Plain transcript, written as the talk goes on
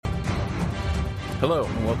Hello,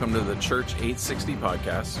 and welcome to the Church 860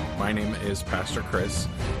 podcast. My name is Pastor Khris,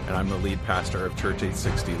 and I'm the lead pastor of Church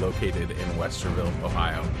 860 located in Westerville,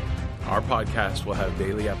 Ohio. Our podcast will have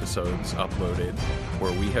daily episodes uploaded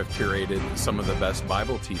where we have curated some of the best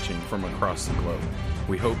Bible teaching from across the globe.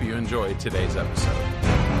 We hope you enjoy today's episode.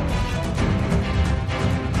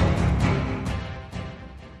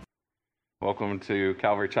 Welcome to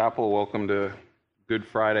Calvary Chapel. Welcome to Good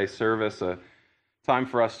Friday service, a time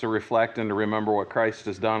for us to reflect and to remember what Christ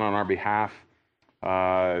has done on our behalf.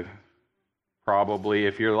 Probably,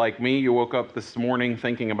 if you're like me, you woke up this morning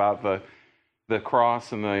thinking about the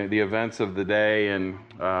cross and the events of the day, and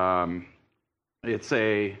it's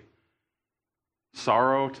a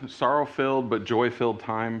sorrow-filled but joy-filled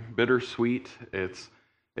time, bittersweet. It's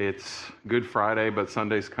Good Friday, but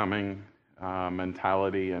Sunday's coming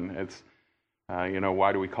mentality, and it's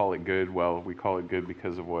why do we call it good? Well, we call it good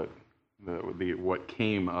because of what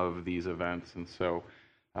came of these events, and so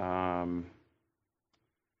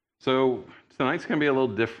tonight's going to be a little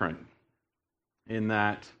different in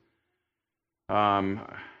that we're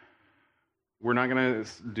not going to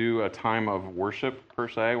do a time of worship per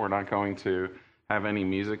se. We're not going to have any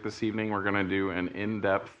music this evening. We're going to do an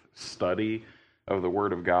in-depth study of the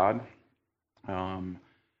Word of God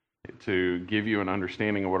to give you an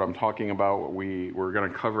understanding of what I'm talking about. We're going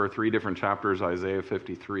to cover 3 different chapters: Isaiah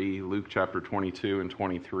 53, Luke chapter 22 and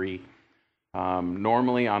 23.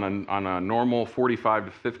 Normally on a normal 45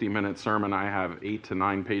 to 50 minute sermon, I have 8 to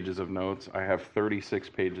 9 pages of notes. I have 36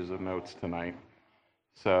 pages of notes tonight.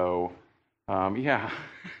 So, I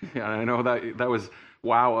know that was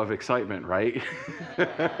wow of excitement, right?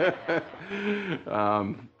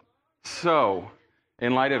 So,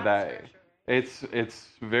 in light of that, it's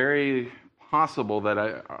very possible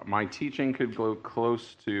that my teaching could go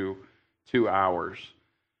close to 2 hours.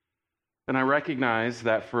 And I recognize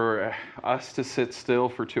that for us to sit still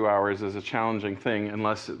for 2 hours is a challenging thing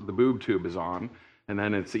unless the boob tube is on, and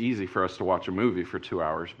then it's easy for us to watch a movie for 2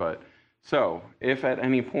 hours. But so, if at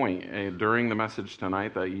any point during the message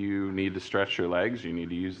tonight that you need to stretch your legs, you need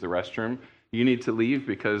to use the restroom, you need to leave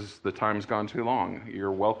because the time's gone too long,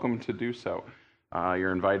 you're welcome to do so.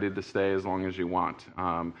 You're invited to stay as long as you want.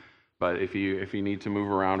 But if you need to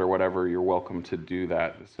move around or whatever, you're welcome to do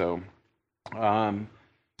that. So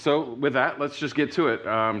with that, let's just get to it.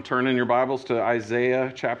 Turn in your Bibles to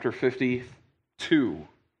Isaiah chapter 52.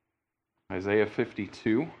 Isaiah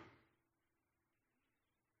 52.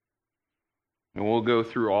 And we'll go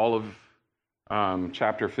through all of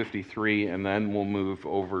chapter 53, and then we'll move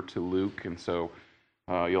over to Luke. And so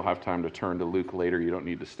you'll have time to turn to Luke later. You don't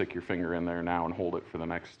need to stick your finger in there now and hold it for the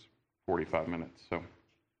next 45 minutes. So,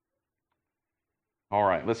 all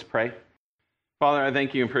right, let's pray. Father, I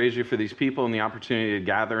thank you and praise you for these people and the opportunity to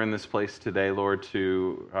gather in this place today, Lord,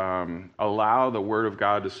 to allow the Word of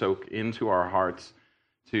God to soak into our hearts,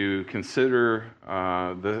 to consider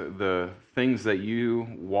the things that you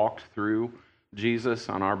walked through, Jesus,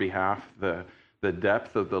 on our behalf, the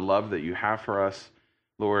depth of the love that you have for us.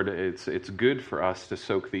 Lord, it's good for us to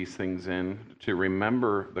soak these things in, to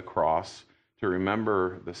remember the cross, to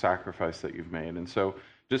remember the sacrifice that you've made. And so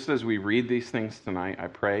just as we read these things tonight, I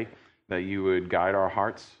pray that you would guide our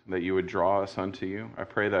hearts, that you would draw us unto you. I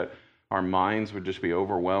pray that our minds would just be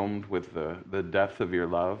overwhelmed with the depth of your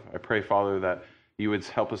love. I pray, Father, that you would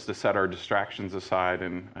help us to set our distractions aside.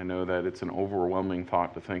 And I know that it's an overwhelming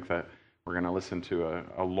thought to think that we're going to listen to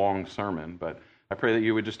a long sermon, but I pray that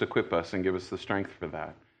you would just equip us and give us the strength for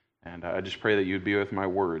that. And I just pray that you would be with my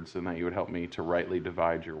words and that you would help me to rightly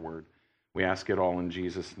divide your word. We ask it all in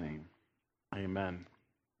Jesus' name. Amen.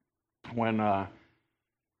 When the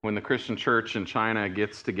Christian church in China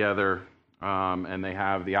gets together and they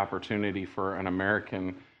have the opportunity for an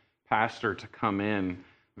American pastor to come in,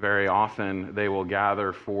 very often they will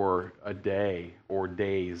gather for a day or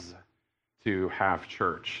days to have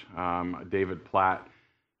church. David Platt,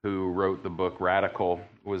 who wrote the book Radical,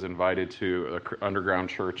 was invited to an underground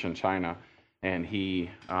church in China, and he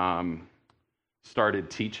started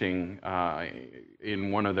teaching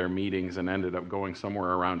in one of their meetings and ended up going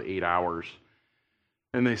somewhere around 8 hours.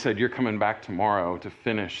 And they said, "You're coming back tomorrow to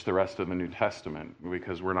finish the rest of the New Testament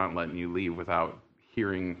because we're not letting you leave without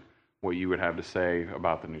hearing what you would have to say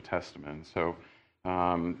about the New Testament." So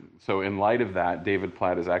in light of that, David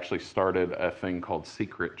Platt has actually started a thing called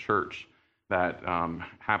Secret Church that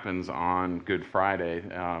happens on Good Friday,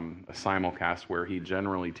 a simulcast where he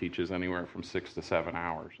generally teaches anywhere from 6 to 7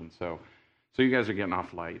 hours. And so you guys are getting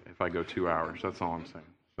off light if I go 2 hours. That's all I'm saying.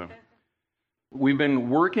 So we've been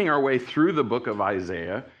working our way through the book of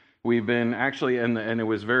Isaiah. We've been actually, and it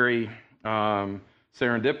was very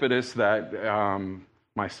serendipitous that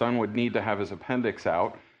My son would need to have his appendix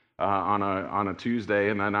out on a Tuesday,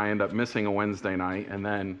 and then I end up missing a Wednesday night, and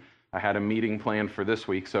then I had a meeting planned for this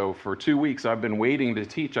week. So for 2 weeks, I've been waiting to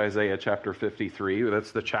teach Isaiah chapter 53.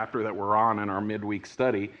 That's the chapter that we're on in our midweek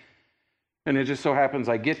study. And it just so happens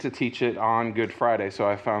I get to teach it on Good Friday, so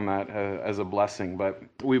I found that as a blessing. But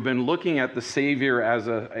we've been looking at the Savior as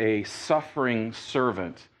a suffering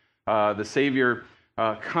servant, the Savior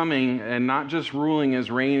coming and not just ruling as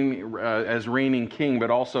reigning king, but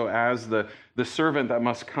also as the servant that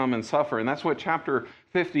must come and suffer. And that's what chapter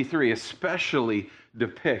 53 especially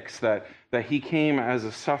depicts, that he came as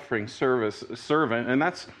a suffering servant. And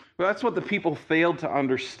that's what the people failed to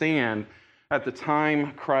understand at the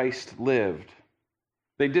time Christ lived.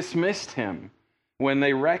 They dismissed him when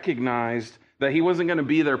they recognized that he wasn't going to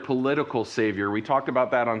be their political savior. We talked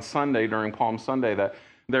about that on Sunday during Palm Sunday, that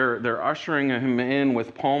they're ushering him in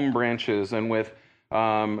with palm branches and with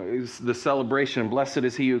the celebration, blessed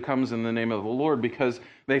is he who comes in the name of the Lord, because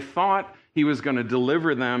they thought he was going to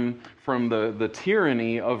deliver them from the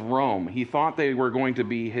tyranny of Rome. He thought they were going to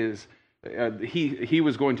be he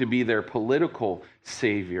was going to be their political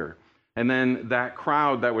savior. And then that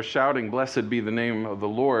crowd that was shouting, blessed be the name of the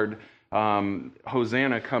Lord,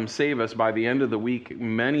 Hosanna, come save us. By the end of the week,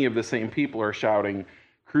 many of the same people are shouting,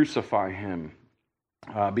 crucify him,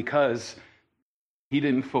 because he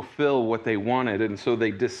didn't fulfill what they wanted, and so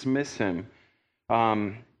they dismiss him.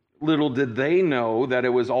 Little did they know that it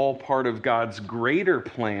was all part of God's greater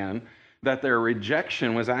plan, that their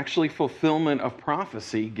rejection was actually fulfillment of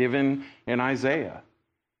prophecy given in Isaiah.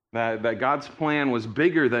 That God's plan was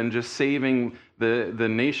bigger than just saving the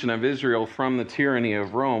nation of Israel from the tyranny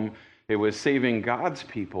of Rome. It was saving God's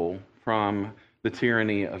people from the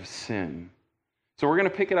tyranny of sin. So we're going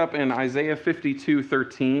to pick it up in Isaiah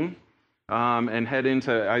 52:13 and head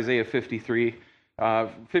into Isaiah 53.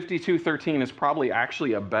 52:13 is probably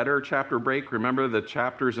actually a better chapter break. Remember, the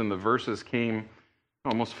chapters and the verses came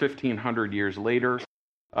almost 1,500 years later.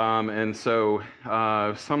 And so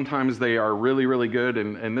sometimes they are really, really good.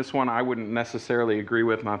 And this one I wouldn't necessarily agree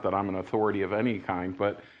with, not that I'm an authority of any kind,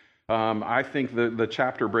 but I think the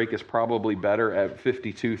chapter break is probably better at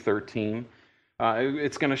 52:13.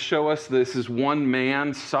 It's going to show us this is one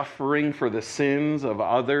man suffering for the sins of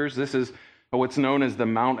others. This is what's known as the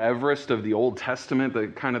Mount Everest of the Old Testament, the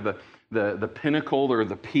kind of the pinnacle or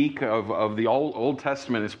the peak of the Old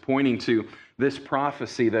Testament is pointing to this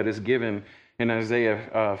prophecy that is given in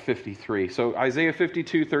Isaiah 53. So Isaiah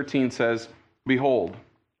 52:13 says, behold,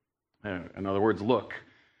 in other words, look,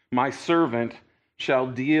 my servant shall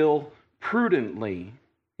deal prudently.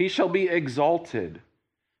 He shall be exalted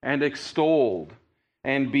and extolled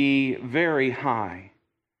and be very high.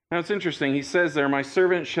 Now it's interesting. He says there, my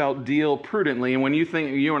servant shall deal prudently. And when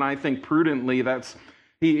you and I think prudently, that's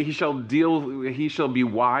he shall be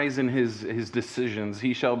wise in his decisions.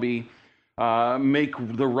 He shall be make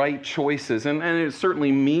the right choices. And it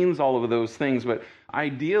certainly means all of those things. But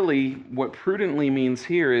ideally, what prudently means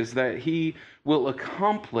here is that he will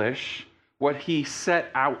accomplish what he set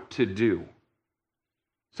out to do.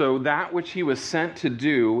 So that which he was sent to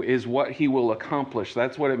do is what he will accomplish.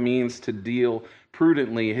 That's what it means to deal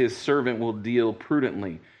prudently. His servant will deal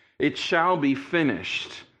prudently. It shall be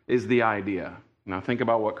finished is the idea. Now think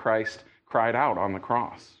about what Christ cried out on the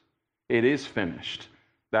cross. It is finished.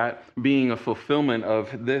 That being a fulfillment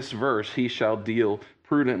of this verse, he shall deal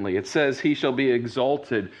prudently. It says he shall be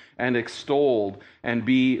exalted and extolled and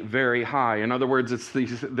be very high. In other words, it's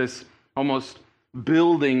this almost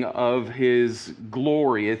building of his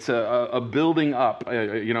glory. It's a building up.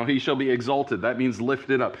 He shall be exalted. That means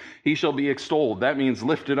lifted up. He shall be extolled. That means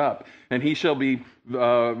lifted up. And he shall be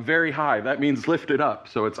very high. That means lifted up.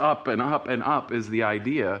 So it's up and up and up is the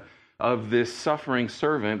idea of this suffering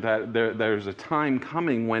servant, that there's a time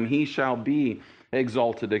coming when he shall be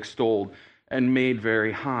exalted, extolled, and made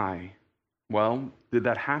very high. Well, did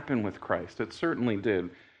that happen with Christ? It certainly did.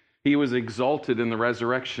 He was exalted in the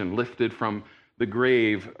resurrection, lifted from the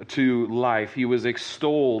grave to life. He was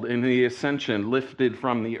extolled in the ascension, lifted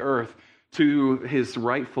from the earth to his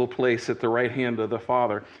rightful place at the right hand of the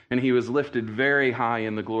Father. And he was lifted very high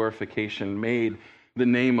in the glorification, made the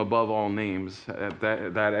name above all names,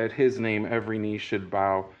 that at his name every knee should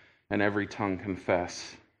bow and every tongue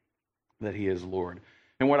confess that he is Lord.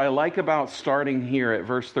 And what I like about starting here at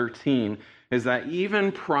verse 13 is that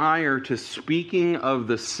even prior to speaking of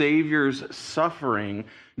the Savior's suffering,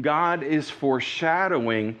 God is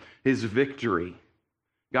foreshadowing his victory.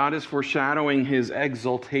 God is foreshadowing his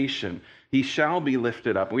exaltation. He shall be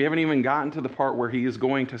lifted up. We haven't even gotten to the part where he is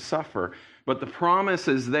going to suffer, but the promise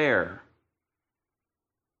is there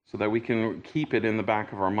so that we can keep it in the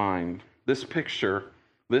back of our mind. This picture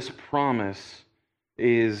This promise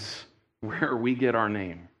is where we get our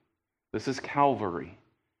name. This is Calvary.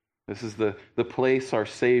 This is the place our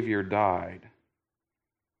Savior died.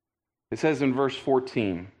 It says in verse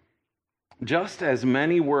 14, just as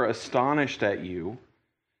many were astonished at you,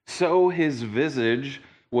 so his visage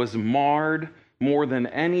was marred more than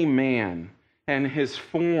any man, and his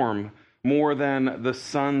form more than the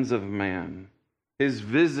sons of man. His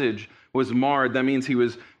visage was marred. That means he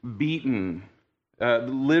was beaten.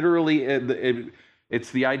 Literally,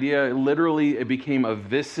 it's the idea, literally it became a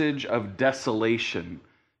visage of desolation.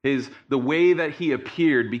 The way that he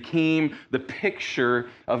appeared became the picture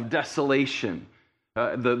of desolation.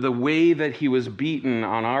 The way that he was beaten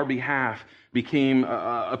on our behalf became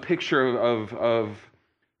a picture of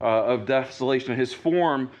desolation. His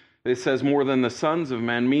form, it says, more than the sons of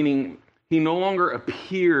men, meaning he no longer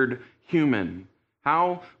appeared human.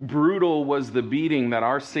 How brutal was the beating that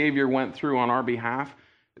our Savior went through on our behalf?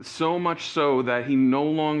 So much so that he no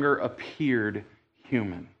longer appeared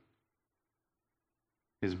human.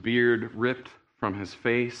 His beard ripped from his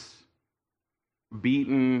face,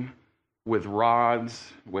 beaten with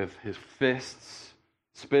rods, with his fists,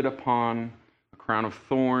 spit upon, a crown of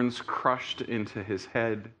thorns crushed into his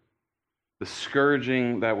head, the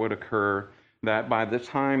scourging that would occur, that by the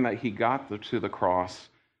time that he got to the cross,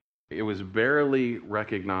 it was barely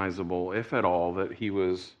recognizable, if at all, that he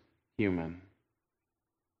was human.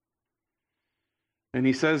 And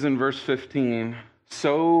he says in verse 15,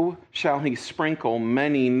 so shall he sprinkle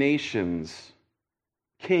many nations.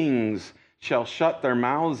 Kings shall shut their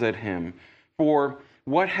mouths at him. For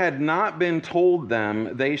what had not been told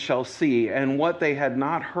them, they shall see, and what they had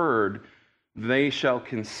not heard, they shall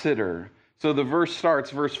consider. So the verse starts,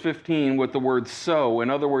 verse 15, with the word so. In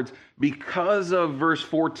other words, because of verse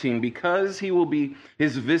 14, because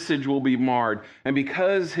his visage will be marred, and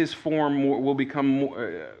because his form will become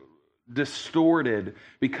distorted,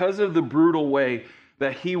 because of the brutal way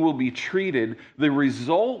that he will be treated, the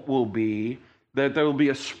result will be that there will be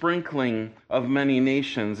a sprinkling of many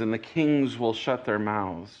nations, and the kings will shut their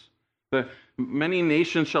mouths. The many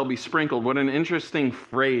nations shall be sprinkled. What an interesting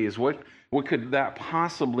phrase. What could that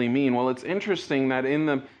possibly mean? Well, it's interesting that in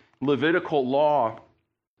the Levitical law,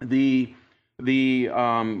 the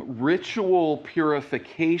ritual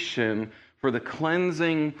purification for the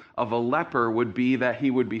cleansing of a leper would be that he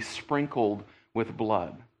would be sprinkled with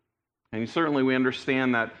blood. And certainly we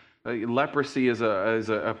understand that leprosy is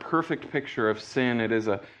a perfect picture of sin. It is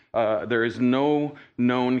there is no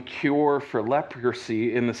known cure for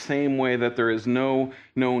leprosy in the same way that there is no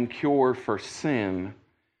known cure for sin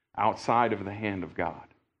outside of the hand of God.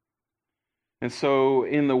 And so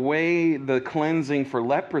in the way the cleansing for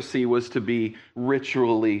leprosy was to be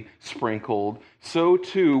ritually sprinkled, so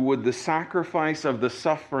too would the sacrifice of the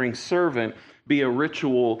suffering servant be a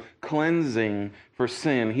ritual cleansing for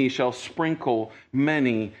sin. He shall sprinkle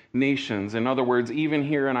many nations. In other words, even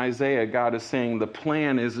here in Isaiah, God is saying the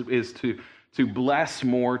plan is to bless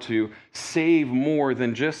more, to save more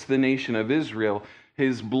than just the nation of Israel.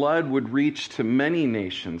 His blood would reach to many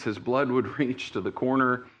nations. His blood would reach to the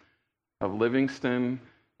corner of Livingston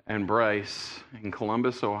and Bryce in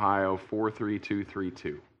Columbus, Ohio,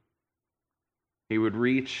 43232. He would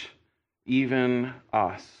reach even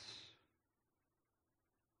us.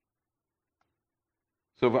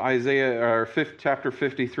 So Isaiah, chapter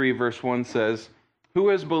 53, verse 1 says, who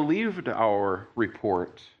has believed our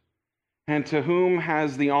report? And to whom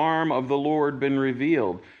has the arm of the Lord been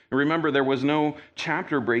revealed? And remember, there was no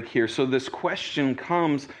chapter break here, so this question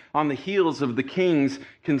comes on the heels of the kings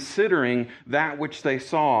considering that which they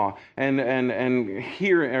saw and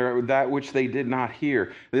hear that which they did not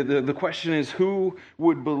hear. The question is, who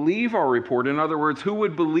would believe our report? In other words, who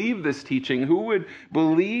would believe this teaching? Who would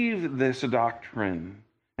believe this doctrine?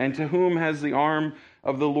 And to whom has the arm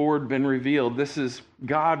of the Lord been revealed? This is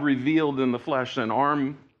God revealed in the flesh. An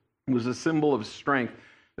arm was a symbol of strength.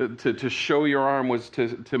 To show your arm was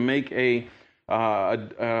to make an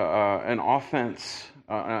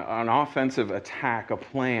offensive attack, a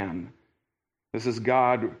plan. This is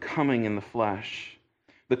God coming in the flesh.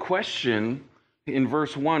 The question in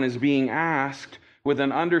verse 1 is being asked with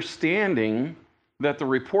an understanding that the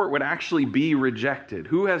report would actually be rejected.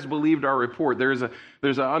 Who has believed our report? There's an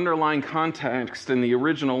underlying context in the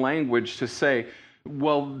original language to say,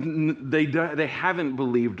 well, they haven't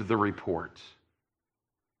believed the report.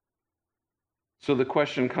 So the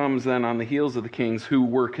question comes then on the heels of the kings who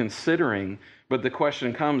were considering, but the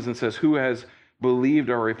question comes and says, who has believed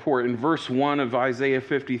our report? In verse 1 of Isaiah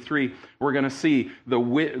 53, we're going to see the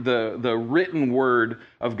written word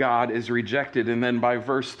of God is rejected. And then by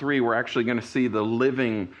verse 3, we're actually going to see the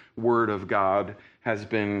living word of God has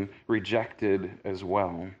been rejected as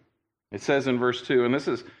well. It says in verse 2, and this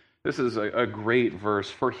is a great verse,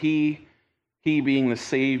 for he being the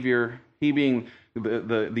Savior, he being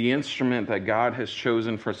the instrument that God has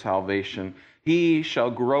chosen for salvation, he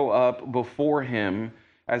shall grow up before him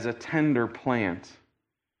as a tender plant,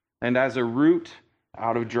 and as a root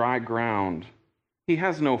out of dry ground. He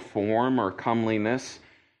has no form or comeliness,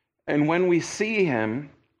 and when we see him,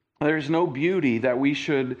 there's no beauty that we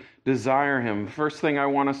should desire him. The first thing I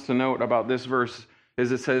want us to note about this verse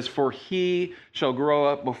is it says, for he shall grow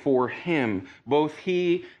up before him. Both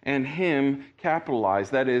he and him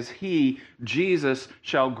capitalized. That is, he, Jesus,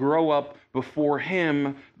 shall grow up before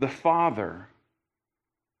him, the Father.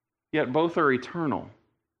 Yet both are eternal.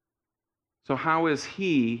 So how is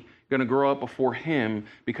he going to grow up before him?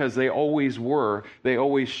 Because they always were, they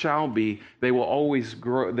always shall be, they will always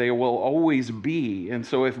grow, they will always be. And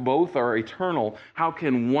so if both are eternal, how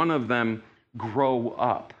can one of them grow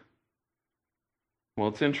up? Well,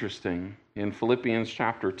 it's interesting. In Philippians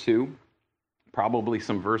chapter 2, probably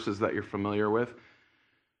some verses that you're familiar with,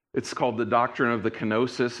 it's called the doctrine of the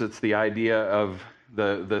kenosis. It's the idea of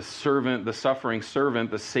the servant, the suffering servant,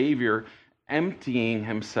 the Savior, emptying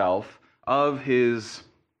himself of his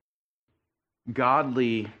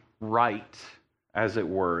godly right, as it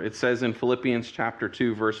were. It says in Philippians chapter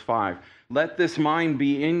 2, verse 5, let this mind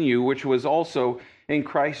be in you, which was also in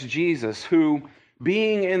Christ Jesus, who,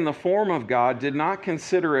 being in the form of God, did not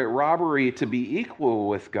consider it robbery to be equal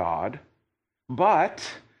with God, but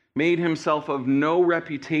made himself of no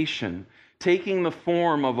reputation, taking the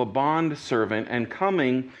form of a bondservant and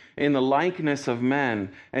coming in the likeness of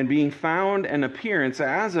men, and being found in appearance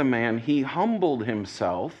as a man, he humbled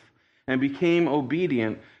himself and became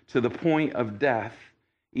obedient to the point of death,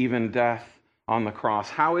 even death on the cross.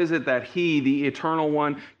 How is it that he, the eternal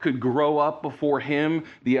one, could grow up before him,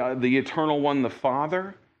 the eternal one, the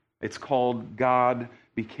Father? It's called God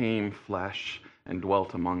became flesh and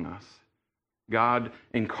dwelt among us. God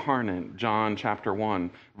incarnate, John chapter 1,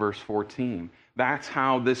 verse 14. That's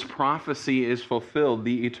how this prophecy is fulfilled.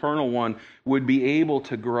 The eternal one would be able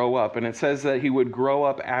to grow up. And it says that he would grow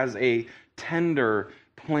up as a tender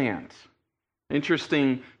plant.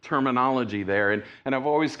 Interesting terminology there. And I've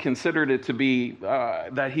always considered it to be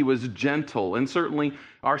that he was gentle. And certainly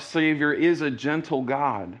our Savior is a gentle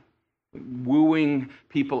God, wooing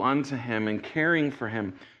people unto him and caring for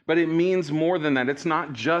him. But it means more than that. It's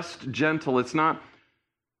not just gentle. It's not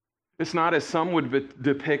as some would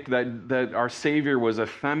depict that our Savior was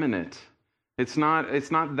effeminate. It's not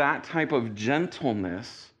that type of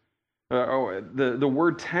gentleness. The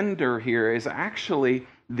word tender here is actually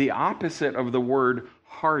the opposite of the word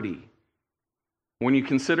hardy. When you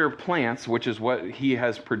consider plants, which is what he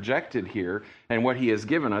has projected here and what he has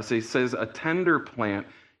given us, he says a tender plant,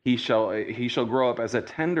 he shall grow up as a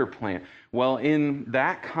tender plant. Well, in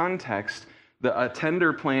that context, a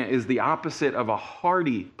tender plant is the opposite of a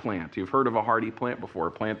hardy plant. You've heard of a hardy plant before,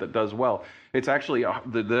 a plant that does well. It's actually,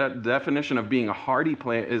 the definition of being a hardy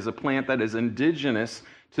plant is a plant that is indigenous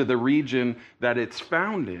to the region that it's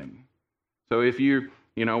found in. So if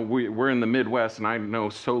we're in the Midwest, and I know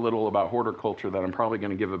so little about horticulture that I'm probably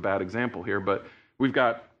going to give a bad example here, but we've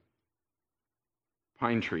got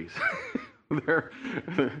pine trees.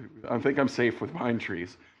 I think I'm safe with pine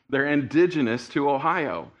trees. They're indigenous to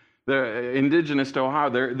Ohio.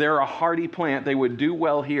 They're a hardy plant. They would do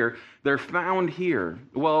well here. They're found here.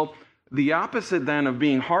 Well, the opposite then of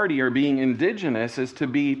being hardy or being indigenous is to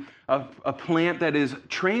be a plant that is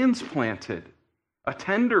transplanted. A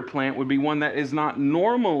tender plant would be one that is not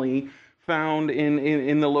normally found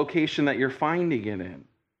in the location that you're finding it in.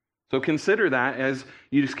 So consider that as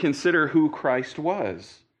you just consider who Christ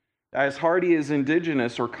was. As hardy is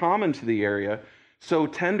indigenous or common to the area, so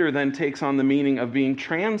tender then takes on the meaning of being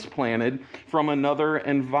transplanted from another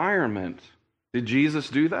environment. Did Jesus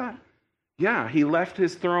do that? Yeah, he left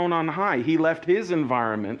his throne on high. He left his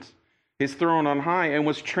environment, his throne on high, and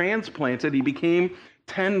was transplanted. He became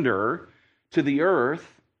tender to the earth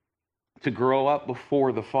to grow up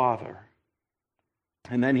before the Father.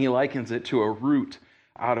 And then he likens it to a root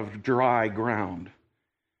out of dry ground.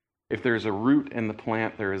 If there's a root in the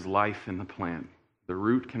plant, there is life in the plant. The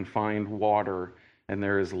root can find water, and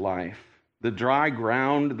there is life. The dry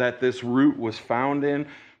ground that this root was found in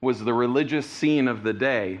was the religious scene of the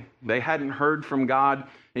day. They hadn't heard from God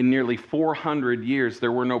in nearly 400 years.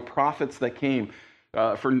 There were no prophets that came.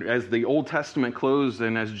 As the Old Testament closed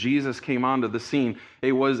and as Jesus came onto the scene,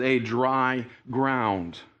 it was a dry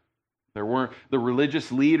ground. The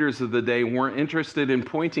religious leaders of the day weren't interested in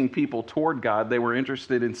pointing people toward God. They were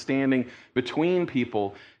interested in standing between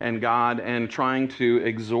people and God and trying to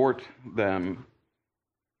exhort them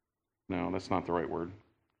No, that's not the right word.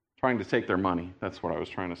 Trying to take their money. That's what I was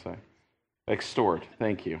trying to say. Extort.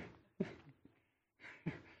 Thank you.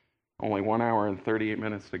 Only 1 hour and 38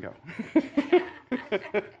 minutes to go.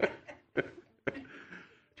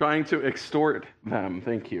 Trying to extort them.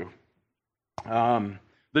 Thank you.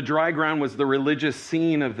 The dry ground was the religious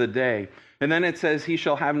scene of the day. And then it says, he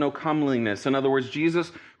shall have no comeliness. In other words,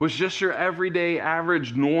 Jesus was just your everyday,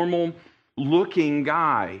 average, normal looking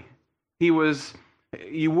guy.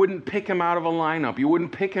 You wouldn't pick him out of a lineup. You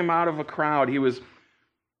wouldn't pick him out of a crowd. He was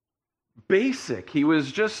basic. He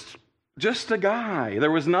was just a guy. There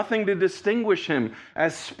was nothing to distinguish him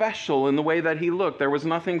as special in the way that he looked. There was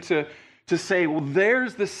nothing to say, well,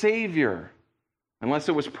 there's the Savior, unless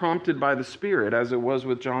it was prompted by the Spirit, as it was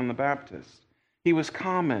with John the Baptist. He was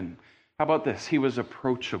common. How about this? He was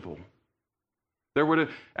approachable.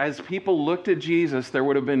 As people looked at Jesus, there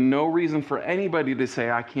would have been no reason for anybody to say,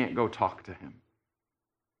 I can't go talk to him.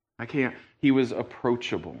 I can't. He was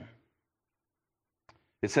approachable.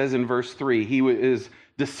 It says in verse 3, he is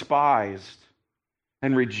despised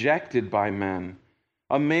and rejected by men,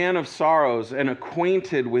 a man of sorrows and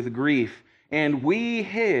acquainted with grief, and we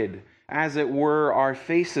hid, as it were, our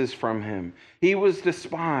faces from him. He was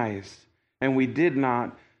despised, and we did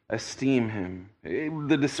not esteem him.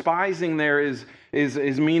 The despising there is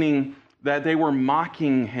meaning that they were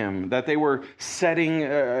mocking him, that they were setting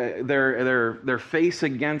their face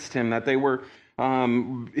against him, that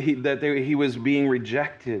he was being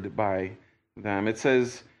rejected by them. It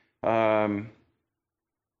says, remember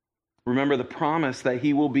the promise that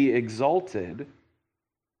he will be exalted,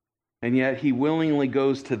 and yet he willingly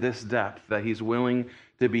goes to this depth, that he's willing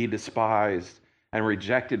to be despised and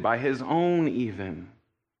rejected by his own even.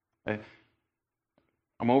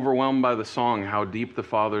 I'm overwhelmed by the song, How Deep the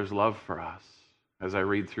Father's Love for Us, as I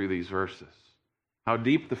read through these verses. How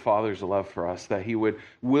deep the Father's love for us, that he would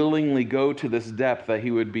willingly go to this depth, that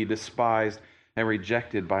he would be despised and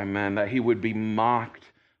rejected by men, that he would be mocked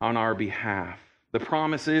on our behalf. The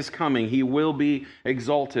promise is coming. He will be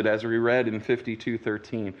exalted, as we read in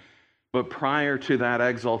 52:13. But prior to that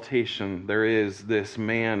exaltation, there is this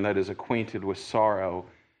man that is acquainted with sorrow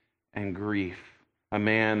and grief, a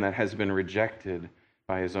man that has been rejected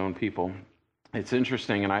by his own people. It's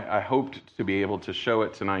interesting, and I hoped to be able to show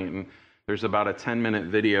it tonight. And there's about a 10-minute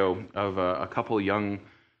video of a couple young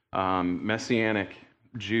Messianic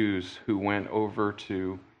Jews who went over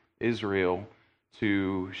to Israel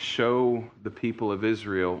to show the people of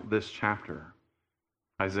Israel this chapter,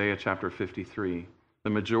 Isaiah chapter 53. The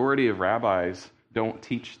majority of rabbis don't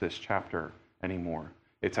teach this chapter anymore.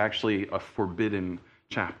 It's actually a forbidden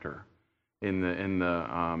chapter in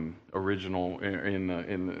the original in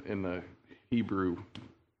the Hebrew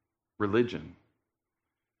religion.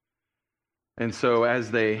 And so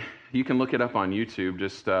you can look it up on YouTube.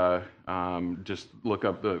 Just look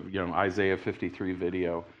up the Isaiah 53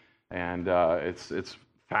 video, and it's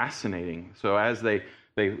fascinating. So as they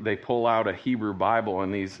pull out a Hebrew Bible,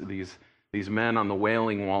 and these men on the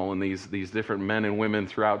Wailing Wall, and these different men and women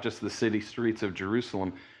throughout just the city streets of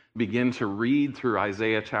Jerusalem begin to read through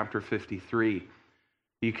Isaiah chapter 53,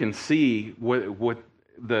 you can see what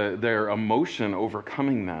their emotion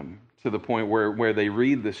overcoming them, to the point where they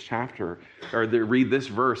read this chapter, or they read this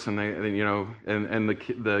verse, and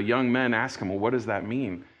the young men ask them, well, what does that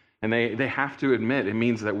mean? And they have to admit it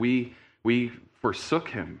means that we forsook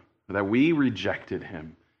him, that we rejected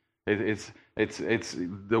him. It's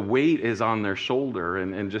the weight is on their shoulder,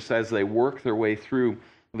 and just as they work their way through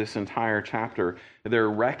this entire chapter, they're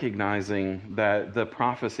recognizing that the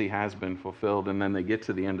prophecy has been fulfilled. And then they get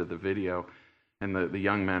to the end of the video, and the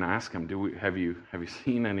young men ask him, have you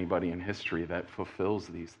seen anybody in history that fulfills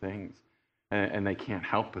these things? And they can't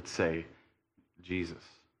help but say, Jesus.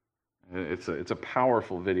 It's a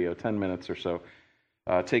powerful video, 10 minutes or so.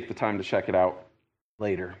 Take the time to check it out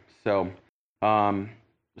later.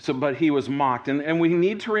 But he was mocked. And we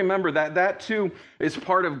need to remember that too is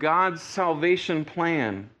part of God's salvation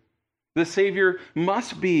plan. The Savior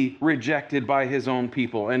must be rejected by his own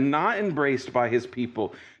people and not embraced by his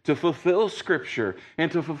people to fulfill Scripture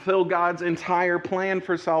and to fulfill God's entire plan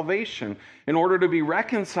for salvation. In order to be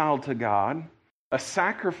reconciled to God, a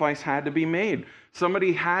sacrifice had to be made.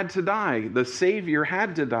 Somebody had to die. The Savior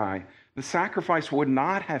had to die. The sacrifice would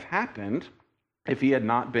not have happened if he had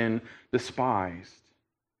not been despised.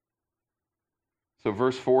 So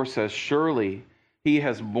verse 4 says, surely he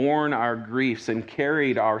has borne our griefs and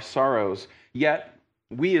carried our sorrows, yet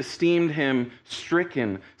we esteemed him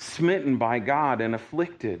stricken, smitten by God, and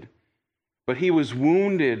afflicted. But he was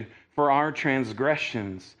wounded for our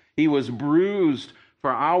transgressions. He was bruised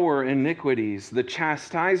for our iniquities. The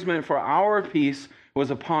chastisement for our peace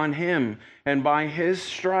was upon him, and by his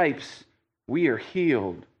stripes we are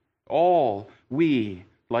healed. All we,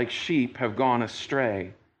 like sheep, have gone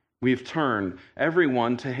astray. We've turned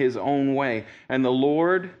everyone to his own way, and the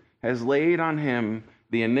Lord has laid on him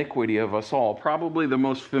the iniquity of us all." Probably the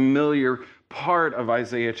most familiar part of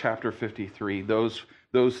Isaiah chapter 53, those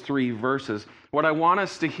three verses. What I want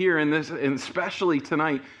us to hear in this, and especially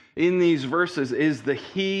tonight in these verses, is the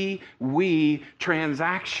he, we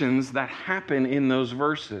transactions that happen in those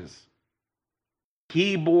verses.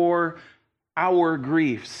 He bore our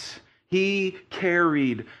griefs. He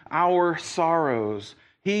carried our sorrows.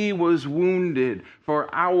 He was wounded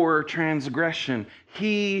for our transgression.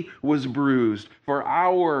 He was bruised for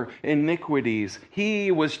our iniquities.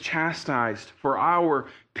 He was chastised for our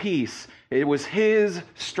peace. It was his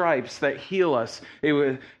stripes that heal us.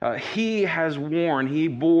 He has worn, he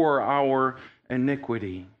bore our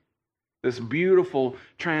iniquity. This beautiful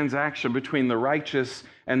transaction between the righteous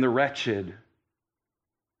and the wretched.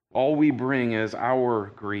 All we bring is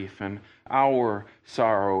our grief and our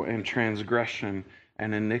sorrow and transgression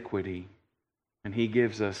and iniquity. And he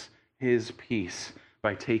gives us his peace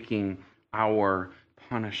by taking our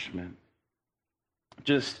punishment.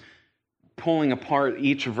 Just pulling apart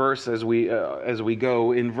each verse as we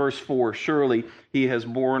go. In verse 4, "Surely he has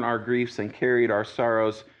borne our griefs and carried our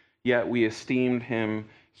sorrows, yet we esteemed him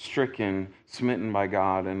stricken, smitten by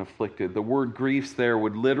God, and afflicted." The word griefs there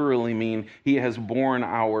would literally mean he has borne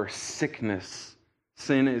our sickness.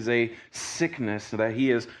 Sin is a sickness that he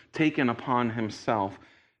has taken upon himself.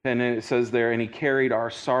 And it says there, and he carried our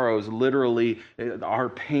sorrows, literally our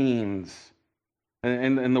pains.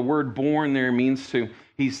 And the word borne there means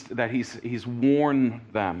he's worn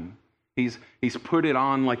them. He's put it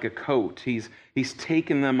on like a coat. He's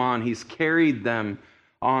taken them on. He's carried them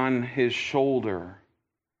on his shoulder.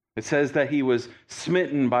 It says that he was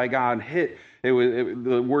smitten by God.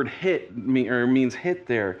 The word hit means hit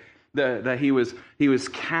there. That he was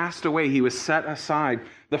cast away. He was set aside.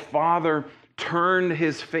 The Father turned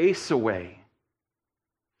his face away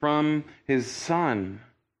from his Son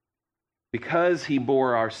because he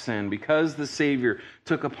bore our sin, because the Savior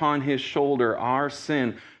took upon his shoulder our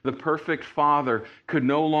sin. The perfect Father could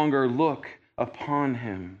no longer look upon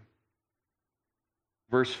him.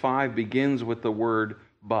 Verse 5 begins with the word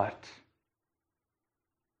 "but."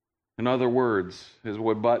 In other words, is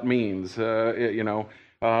what "but" means.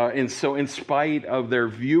 And so in spite of their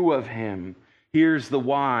view of him, here's the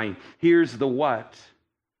why, here's the what.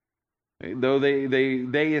 Though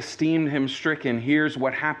they esteemed him stricken, here's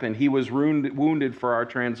what happened. He was wounded for our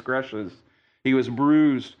transgressions. He was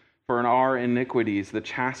bruised for our iniquities. The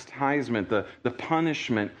chastisement, the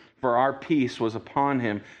punishment for our peace was upon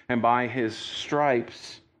him, and by his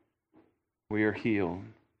stripes we are healed.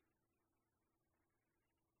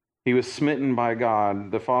 He was smitten by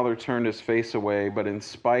God. The Father turned his face away, but in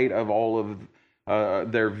spite of all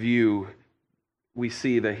of their view, we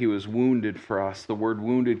see that he was wounded for us. The word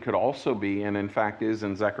wounded could also be, and in fact is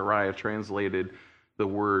in Zechariah, translated the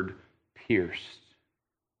word pierced.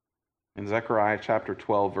 In Zechariah chapter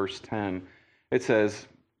 12, verse 10, it says,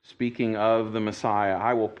 speaking of the Messiah,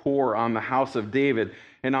 "I will pour on the house of David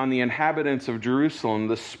and on the inhabitants of Jerusalem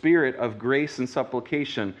the spirit of grace and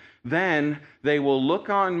supplication. Then they will look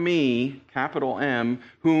on me," capital M,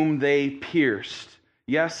 "whom they pierced.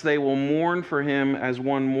 Yes, they will mourn for him as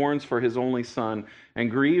one mourns for his only son,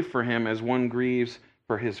 and grieve for him as one grieves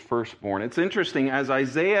for his firstborn." It's interesting, as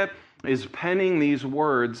Isaiah is penning these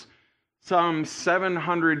words some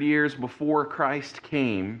 700 years before Christ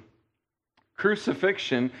came,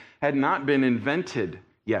 crucifixion had not been invented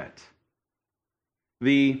yet.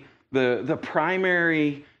 The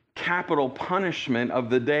primary capital punishment of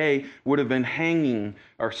the day would have been hanging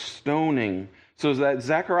or stoning. So that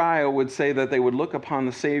Zechariah would say that they would look upon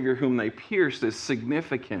the Savior whom they pierced as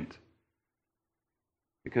significant,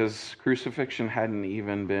 because crucifixion hadn't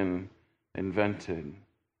even been invented.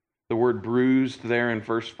 The word bruised there in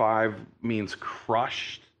verse 5 means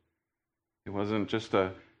crushed. It wasn't just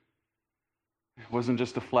a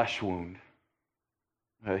flesh wound.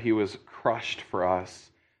 He was crushed for us.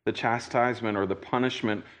 The chastisement or the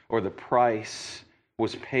punishment or the price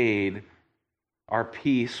was paid. Our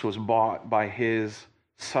peace was bought by his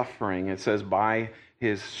suffering. It says, by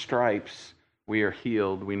his stripes we are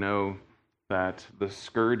healed. We know that the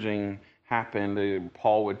scourging happened.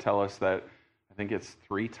 Paul would tell us that, I think it's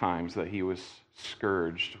 3 times that he was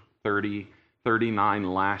scourged, 39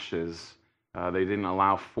 lashes. They didn't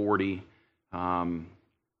allow 40.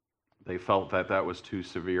 They felt that was too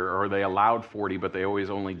severe, or they allowed 40, but they always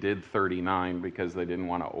only did 39 because they didn't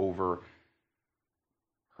want to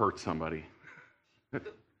hurt somebody.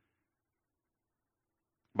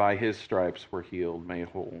 By his stripes we're healed, made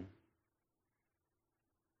whole.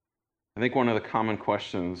 I think one of the common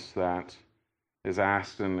questions that is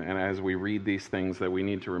asked, and as we read these things that we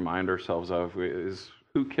need to remind ourselves of, is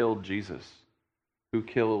who killed Jesus? Who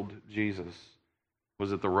killed Jesus?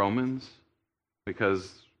 Was it the Romans?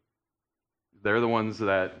 Because they're the ones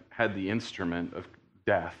that had the instrument of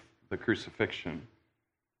death, the crucifixion.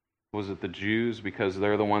 Was it the Jews? Because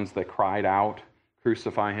they're the ones that cried out,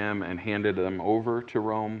 crucify him, and handed them over to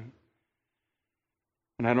Rome.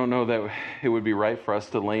 And I don't know that it would be right for us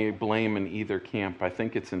to lay blame in either camp. I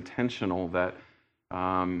think it's intentional that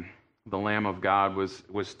the Lamb of God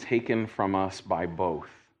was taken from us by both,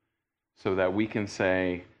 so that we can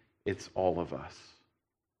say, it's all of us.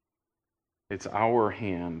 It's our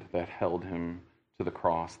hand that held him to the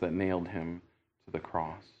cross, that nailed him to the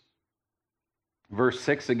cross. Verse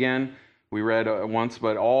 6 again, we read once,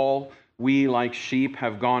 but all we like sheep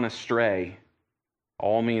have gone astray.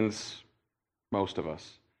 All means most of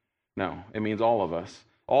us. No, it means all of us.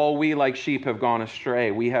 All we like sheep have gone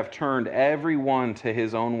astray. We have turned every one to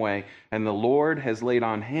his own way, and the Lord has laid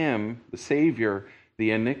on him, the Savior,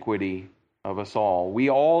 the iniquity of us all. We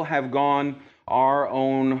all have gone our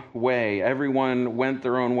own way. Everyone went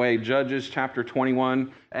their own way. Judges chapter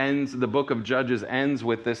 21 ends, the book of Judges ends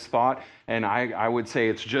with this thought, and I would say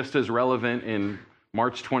it's just as relevant in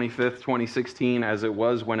March 25th, 2016 as it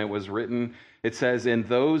was when it was written. It says, in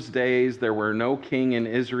those days there were no king in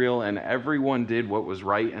Israel, and everyone did what was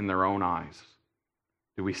right in their own eyes.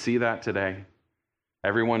 Do we see that today?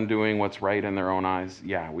 Everyone doing what's right in their own eyes?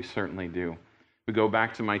 Yeah, we certainly do. We go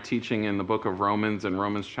back to my teaching in the book of Romans, in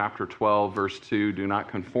Romans chapter 12, verse 2, do not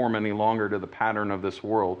conform any longer to the pattern of this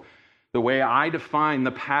world. The way I define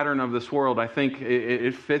the pattern of this world, I think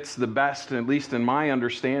it fits the best, at least in my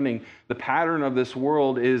understanding. The pattern of this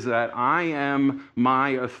world is that I am my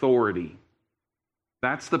authority.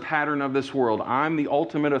 That's the pattern of this world. I'm the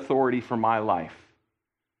ultimate authority for my life.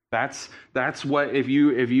 That's what,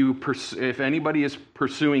 if anybody is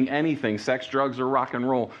pursuing anything, sex, drugs, or rock and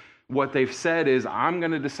roll, what they've said is, I'm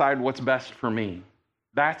going to decide what's best for me.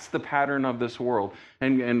 That's the pattern of this world.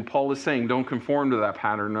 And Paul is saying, don't conform to that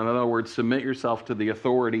pattern. In other words, submit yourself to the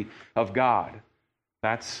authority of God.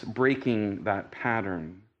 That's breaking that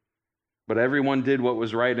pattern. But everyone did what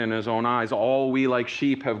was right in his own eyes. All we like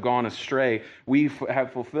sheep have gone astray. We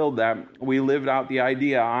have fulfilled that. We lived out the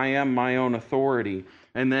idea, I am my own authority.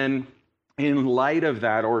 And then in light of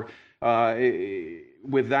that, or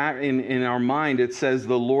with that in our mind, it says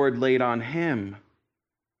the Lord laid on him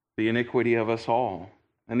the iniquity of us all.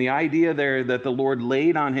 And the idea there that the Lord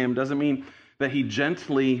laid on him doesn't mean that he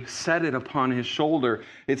gently set it upon his shoulder.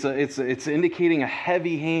 It's indicating a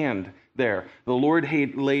heavy hand there. The Lord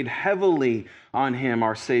laid heavily on him,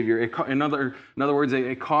 our Savior. In other words,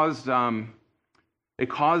 he caused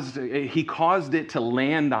it to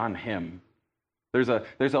land on him.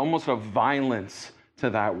 There's almost a violence to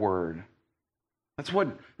that word. That's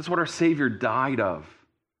what our Savior died of.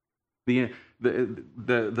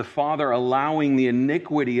 The Father allowing the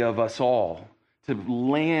iniquity of us all to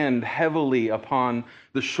land heavily upon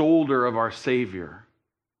the shoulder of our Savior.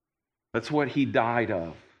 That's what he died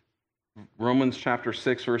of. Romans chapter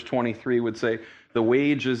 6, verse 23 would say, the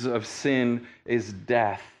wages of sin is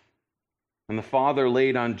death. And the Father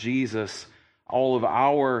laid on Jesus all of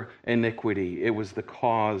our iniquity. It was the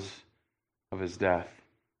cause of his death.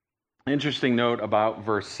 Interesting note about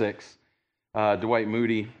verse 6. Dwight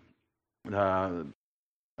Moody,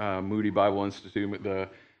 Moody Bible Institute, the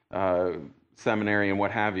seminary and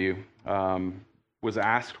what have you, was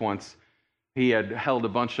asked once. He had held a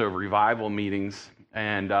bunch of revival meetings,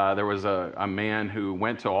 and there was a man who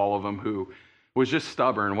went to all of them who was just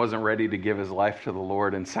stubborn, wasn't ready to give his life to the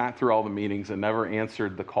Lord, and sat through all the meetings and never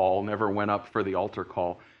answered the call, never went up for the altar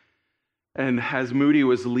call. And as Moody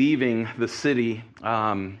was leaving the city,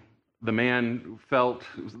 the man felt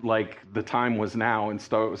like the time was now and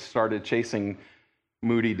started chasing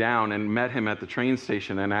Moody down and met him at the train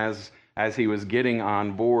station. And as he was getting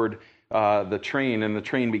on board the train and the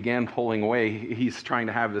train began pulling away, he's trying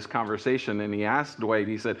to have this conversation, and he asked Dwight,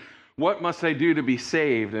 he said, what must I do to be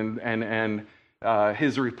saved? And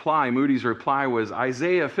his reply, Moody's reply, was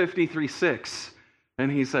Isaiah 53:6.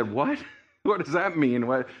 And he said, what? What does that mean?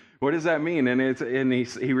 What does that mean? And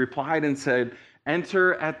he replied and said,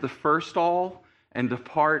 enter at the first all and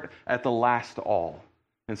depart at the last all.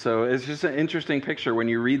 And so it's just an interesting picture when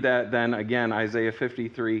you read that then again, Isaiah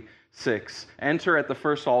 53:6. Enter at the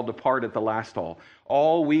first all, depart at the last all.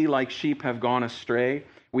 All we like sheep have gone astray.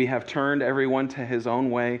 We have turned everyone to his own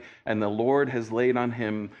way, and the Lord has laid on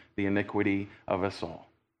him the iniquity of us all.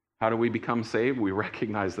 How do we become saved? We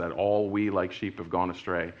recognize that all we like sheep have gone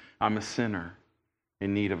astray. I'm a sinner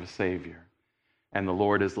in need of a Savior. And the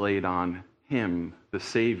Lord has laid on him, the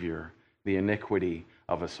Savior, the iniquity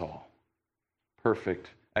of us all. Perfect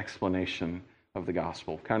explanation of the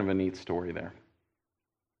gospel. Kind of a neat story there.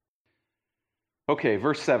 Okay,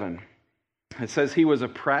 verse 7. It says, he was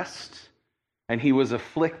oppressed and he was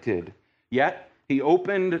afflicted, yet he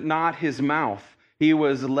opened not his mouth. He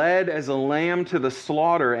was led as a lamb to the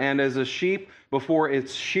slaughter, and as a sheep before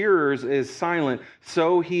its shearers is silent,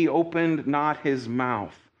 so he opened not his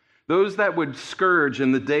mouth. Those that would scourge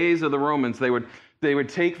in the days of the Romans, they would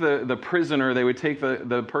take the prisoner, they would take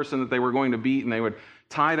the person that they were going to beat, and they would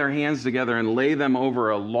tie their hands together and lay them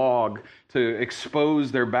over a log to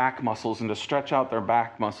expose their back muscles and to stretch out their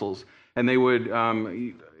back muscles. And they would,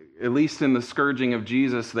 at least in the scourging of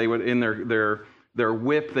Jesus, they would, in their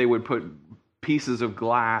whip, they would put pieces of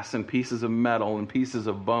glass and pieces of metal and pieces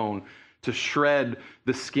of bone to shred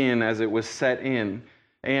the skin as it was set in.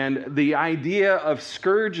 And the idea of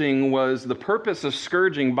scourging was, the purpose of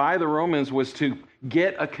scourging by the Romans was to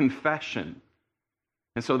get a confession.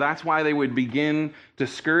 And so that's why they would begin to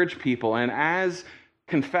scourge people. And as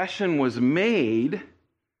confession was made,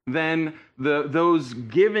 then those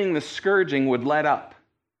giving the scourging would let up.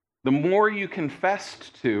 The more you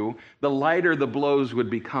confessed to, the lighter the blows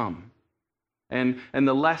would become. And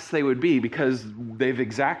the less they would be, because they've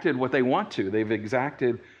exacted what they want to. They've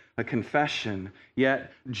exacted a confession.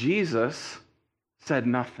 Yet Jesus said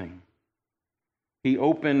nothing. He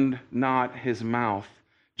opened not his mouth.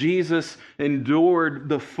 Jesus endured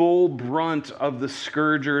the full brunt of the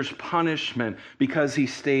scourger's punishment because he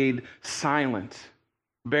stayed silent,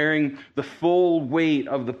 bearing the full weight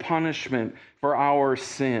of the punishment for our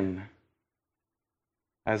sin.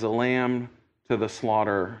 As a lamb to the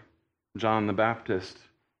slaughter, John the Baptist,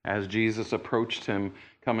 as Jesus approached him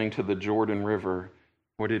coming to the Jordan River,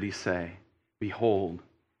 what did he say? Behold,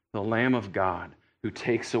 the Lamb of God who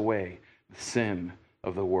takes away the sin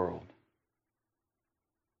of the world.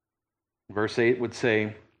 Verse 8 would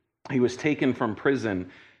say, he was taken from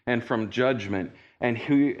prison and from judgment, and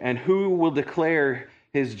who will declare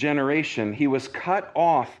his generation? He was cut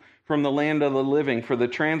off from the land of the living. For the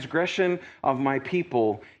transgression of my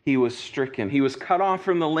people he was stricken. He was cut off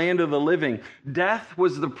from the land of the living. Death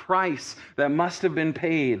was the price that must have been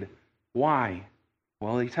paid. Why?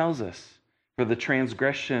 Well, he tells us, for the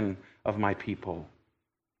transgression of my people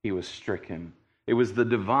he was stricken. It was the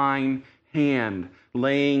divine hand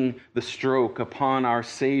laying the stroke upon our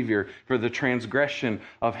Savior for the transgression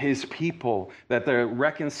of his people, that the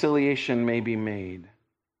reconciliation may be made.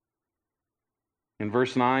 In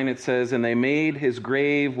verse 9 it says, and they made his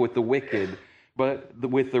grave with the wicked, but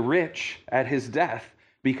with the rich at his death,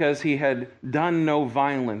 because he had done no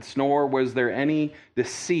violence, nor was there any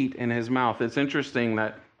deceit in his mouth. It's interesting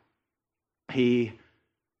that he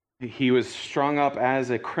was strung up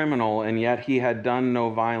as a criminal, and yet he had done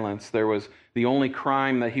no violence. There was the only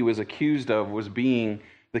crime that he was accused of was being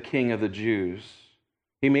the king of the Jews.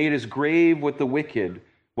 He made his grave with the wicked.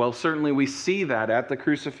 Well, certainly we see that at the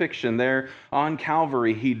crucifixion there on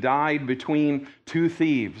Calvary. He died between two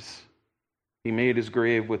thieves. He made his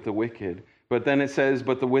grave with the wicked. But then it says,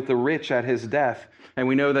 but with the rich at his death. And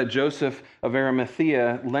we know that Joseph of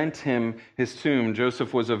Arimathea lent him his tomb.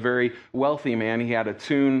 Joseph was a very wealthy man. He had a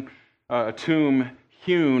tomb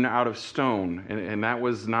hewn out of stone. And that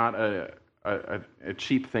was not a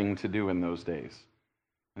cheap thing to do in those days.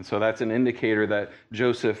 And so that's an indicator that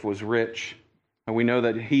Joseph was rich. And we know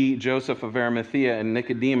that Joseph of Arimathea, and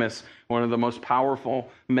Nicodemus, one of the most powerful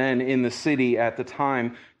men in the city at the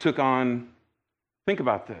time, took on, think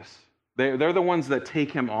about this, they're the ones that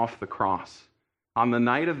take him off the cross on the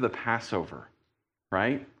night of the Passover,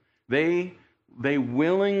 right? They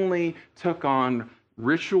willingly took on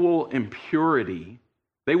ritual impurity.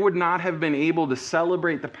 They would not have been able to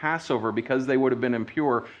celebrate the Passover because they would have been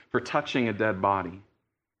impure for touching a dead body.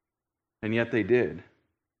 And yet they did,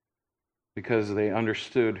 because they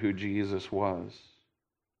understood who Jesus was.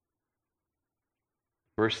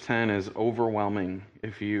 Verse 10 is overwhelming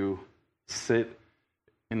if you sit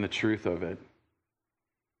in the truth of it.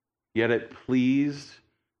 Yet it pleased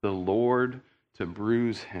the Lord to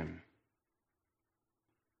bruise him.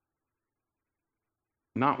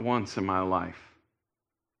 Not once in my life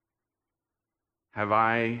have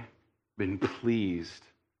I been pleased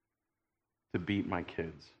to beat my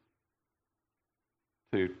kids,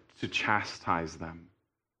 to chastise them,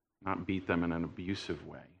 not beat them in an abusive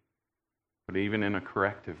way, but even in a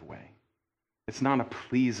corrective way. It's not a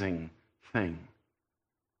pleasing thing.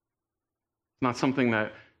 It's not something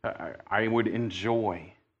that I would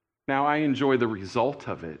enjoy. Now, I enjoy the result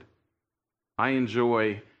of it, I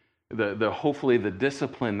enjoy the hopefully the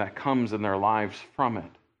discipline that comes in their lives from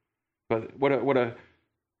it. But what a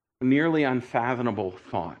nearly unfathomable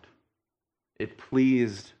thought. It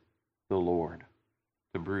pleased the Lord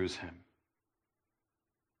to bruise him.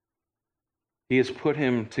 He has put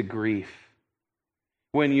him to grief.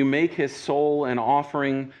 When you make his soul an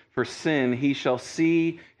offering for sin, he shall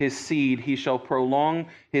see his seed, he shall prolong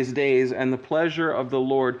his days, and the pleasure of the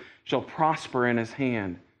Lord shall prosper in his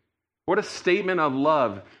hand. What a statement of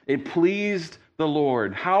love. It pleased the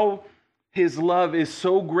Lord. How his love is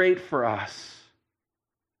so great for us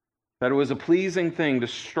that it was a pleasing thing to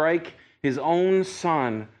strike his own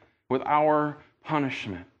Son with our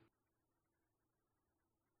punishment.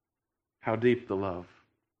 How deep the love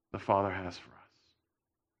the Father has for us.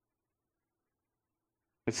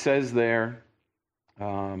 It says there,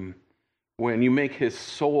 when you make his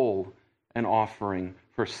soul an offering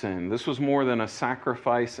for sin. This was more than a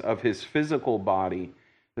sacrifice of his physical body.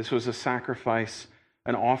 This was a sacrifice,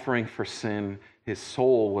 an offering for sin. His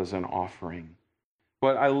soul was an offering.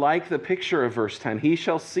 But I like the picture of verse 10. He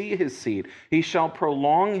shall see his seed. He shall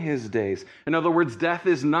prolong his days. In other words, death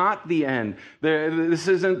is not the end. This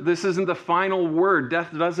isn't the final word. Death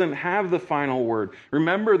doesn't have the final word.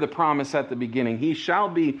 Remember the promise at the beginning. He shall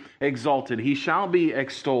be exalted. He shall be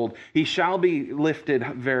extolled. He shall be lifted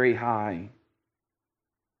very high.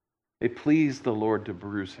 It pleased the Lord to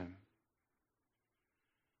bruise him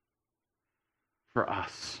for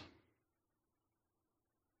us.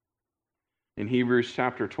 In Hebrews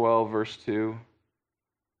chapter 12, verse 2,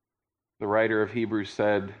 the writer of Hebrews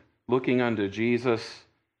said, looking unto Jesus,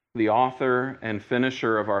 the author and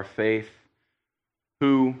finisher of our faith,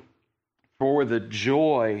 who for the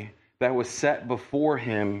joy that was set before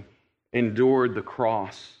him endured the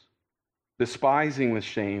cross, despising the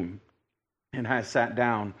shame, and has sat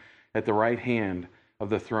down at the right hand of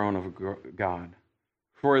the throne of God.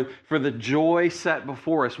 For the joy set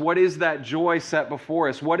before us. What is that joy set before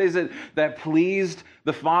us? What is it that pleased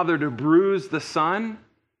the Father to bruise the Son?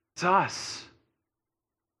 It's us.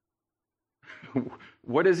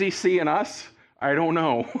 What does he see in us? I don't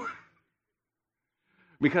know.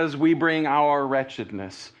 Because we bring our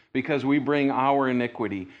wretchedness, because we bring our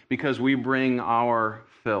iniquity, because we bring our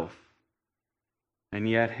filth. And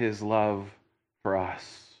yet his love for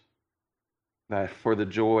us, that for the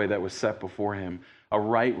joy that was set before him, a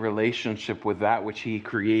right relationship with that which he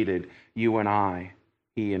created, you and I,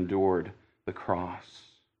 he endured the cross.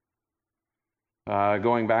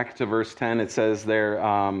 Going back to verse 10, it says there,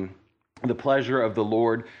 the pleasure of the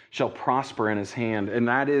Lord shall prosper in his hand. And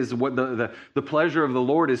that is what the pleasure of the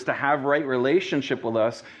Lord is, to have right relationship with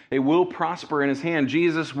us. It will prosper in his hand.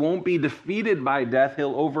 Jesus won't be defeated by death.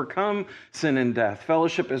 He'll overcome sin and death.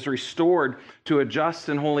 Fellowship is restored to a just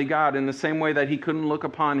and holy God in the same way that he couldn't look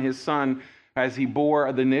upon his Son as he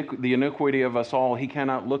bore the iniquity of us all. He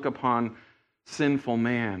cannot look upon sinful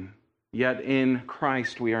man. Yet in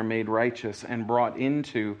Christ we are made righteous and brought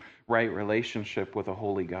into right relationship with a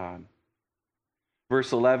holy God.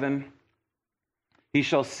 Verse 11, he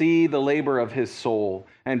shall see the labor of his soul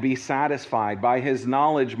and be satisfied. By his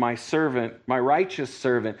knowledge my servant, my righteous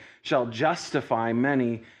servant, shall justify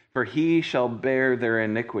many, for he shall bear their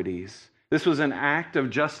iniquities. This was an act of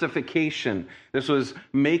justification. This was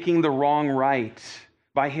making the wrong right.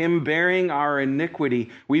 By him bearing our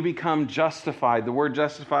iniquity, we become justified. The word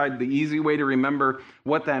justified, the easy way to remember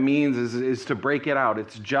what that means is to break it out.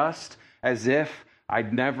 It's just as if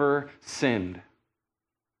I'd never sinned.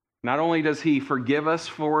 Not only does he forgive us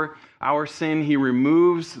for our sin, he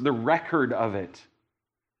removes the record of it.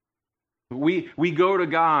 We go to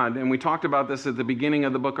God, and we talked about this at the beginning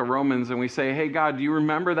of the book of Romans, and we say, hey, God, do you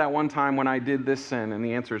remember that one time when I did this sin? And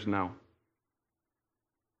the answer is no.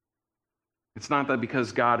 It's not that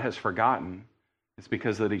because God has forgotten. It's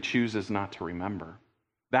because that he chooses not to remember.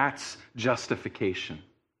 That's justification.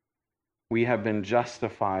 We have been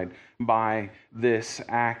justified by this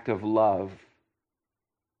act of love.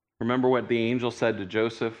 Remember what the angel said to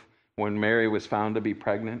Joseph when Mary was found to be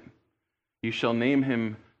pregnant? You shall name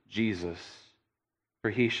him Jesus,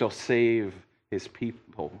 for he shall save his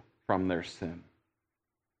people from their sin.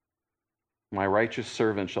 My righteous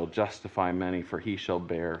servant shall justify many, for he shall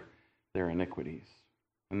bear their iniquities.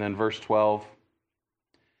 And then verse 12,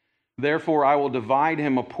 therefore I will divide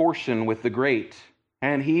him a portion with the great,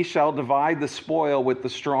 and he shall divide the spoil with the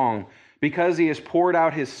strong, because he has poured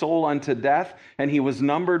out his soul unto death, and he was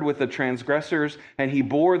numbered with the transgressors, and he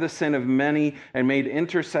bore the sin of many and made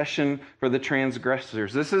intercession for the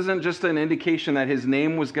transgressors. This isn't just an indication that his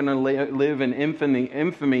name was going to live in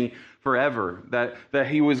infamy forever, that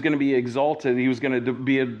he was going to be exalted, he was going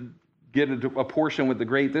to get a portion with the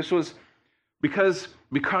great. This was Because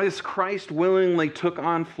Christ willingly took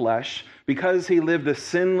on flesh, because he lived a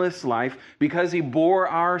sinless life, because he bore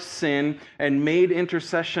our sin and made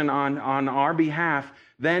intercession on our behalf,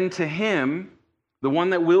 then to him, the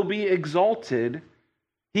one that will be exalted,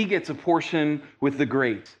 he gets a portion with the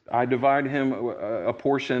great. I divide him a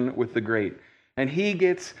portion with the great. And he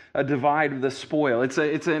gets a divide of the spoil. It's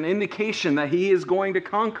an indication that he is going to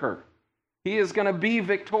conquer. He is going to be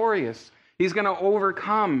victorious. He's going to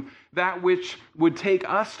overcome that which would take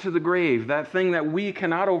us to the grave, that thing that we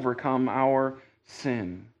cannot overcome, our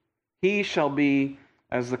sin. He shall be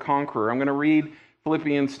as the conqueror. I'm going to read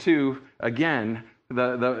Philippians 2 again,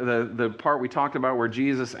 the part we talked about where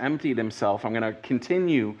Jesus emptied himself. I'm going to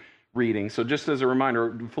continue reading. So just as a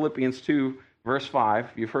reminder, Philippians 2, verse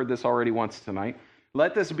 5, you've heard this already once tonight.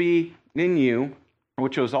 Let this be in you,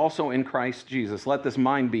 which was also in Christ Jesus. Let this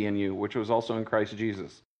mind be in you, which was also in Christ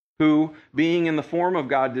Jesus, who, being in the form of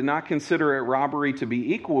God, did not consider it robbery to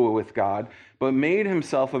be equal with God, but made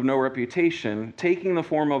himself of no reputation, taking the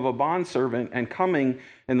form of a bondservant and coming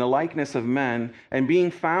in the likeness of men, and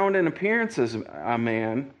being found in appearance as a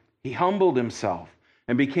man, he humbled himself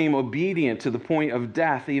and became obedient to the point of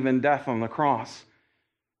death, even death on the cross.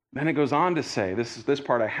 Then it goes on to say, this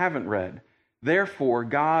part I haven't read, therefore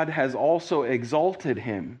God has also exalted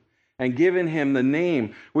him and given him the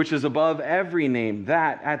name which is above every name,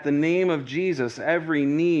 that at the name of Jesus every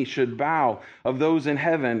knee should bow, of those in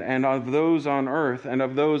heaven and of those on earth and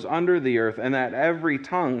of those under the earth, and that every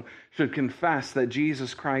tongue should confess that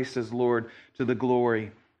Jesus Christ is Lord, to the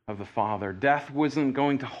glory of the Father. Death wasn't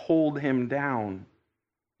going to hold him down.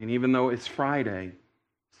 And even though it's Friday,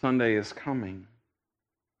 Sunday is coming.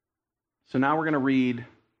 So now we're going to read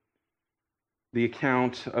the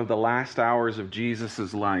account of the last hours of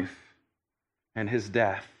Jesus' life and his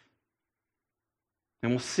death.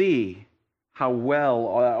 And we'll see how well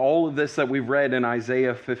all of this that we've read in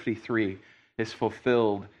Isaiah 53 is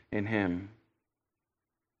fulfilled in him.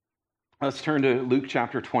 Let's turn to Luke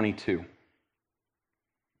chapter 22.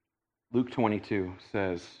 Luke 22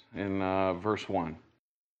 says in verse 1,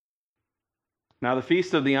 now the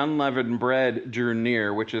feast of the unleavened bread drew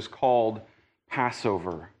near, which is called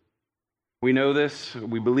Passover. We know this,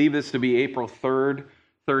 we believe this to be April 3rd,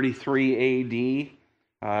 33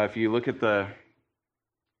 AD. If you look at the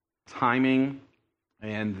timing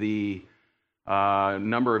and the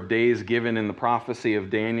number of days given in the prophecy of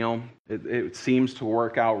Daniel, it seems to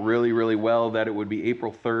work out really, really well that it would be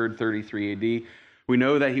April 3rd, 33 AD. We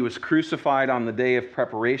know that he was crucified on the day of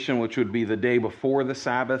preparation, which would be the day before the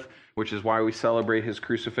Sabbath, which is why we celebrate his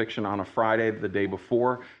crucifixion on a Friday, the day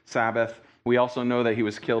before Sabbath. We also know that he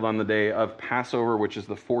was killed on the day of Passover, which is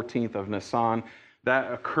the 14th of Nisan.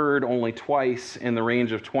 That occurred only twice in the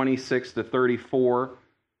range of 26 to 34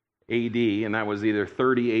 AD, and that was either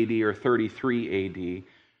 30 AD or 33 AD.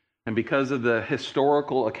 And because of the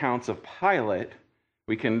historical accounts of Pilate,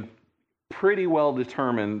 we can pretty well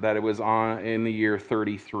determine that it was in the year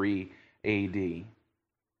 33 AD.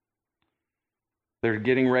 They're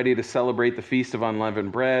getting ready to celebrate the Feast of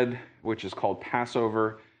Unleavened Bread, which is called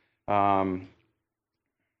Passover. That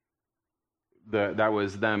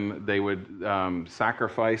was them. They would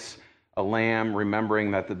sacrifice a lamb,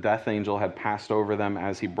 remembering that the death angel had passed over them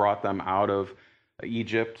as he brought them out of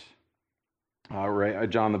Egypt.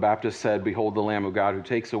 John the Baptist said, behold the Lamb of God who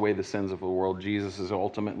takes away the sins of the world. Jesus has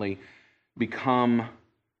ultimately become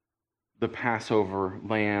the Passover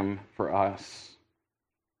lamb for us.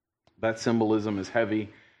 That symbolism is heavy,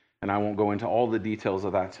 and I won't go into all the details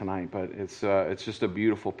of that tonight, but it's just a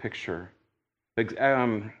beautiful picture.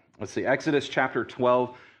 Let's see, Exodus chapter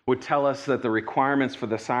 12 would tell us that the requirements for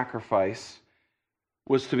the sacrifice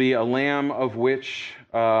was to be a lamb of which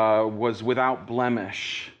was without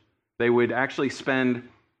blemish. They would actually spend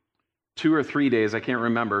 2 or 3 days, I can't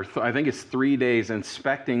remember, I think it's 3 days,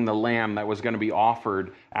 inspecting the lamb that was going to be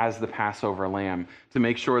offered as the Passover lamb to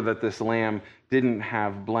make sure that this lamb didn't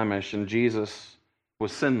have blemish, and Jesus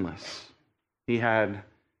was sinless. He had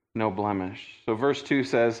no blemish. So verse 2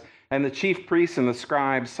 says, and the chief priests and the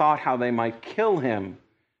scribes sought how they might kill him,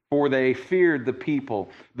 for they feared the people.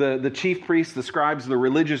 The chief priests, the scribes, the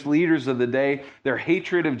religious leaders of the day, their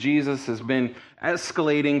hatred of Jesus has been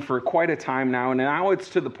escalating for quite a time now. And now it's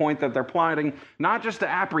to the point that they're plotting not just to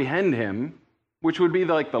apprehend him, which would be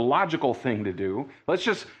like the logical thing to do. Let's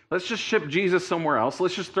just ship Jesus somewhere else.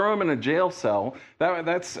 Let's just throw him in a jail cell.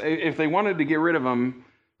 That's if they wanted to get rid of him,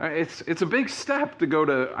 it's a big step to go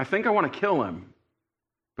to, I think I want to kill him.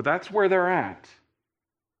 But that's where they're at.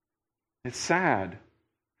 It's sad.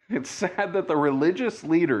 It's sad that the religious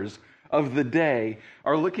leaders of the day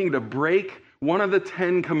are looking to break one of the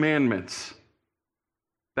 10 commandments.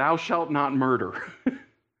 Thou shalt not murder.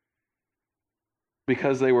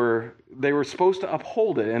 Because they were supposed to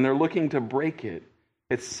uphold it, and they're looking to break it.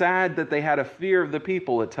 It's sad that they had a fear of the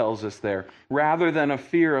people, it tells us there, rather than a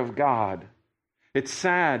fear of God. It's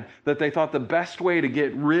sad that they thought the best way to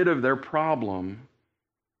get rid of their problem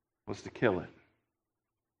was to kill it.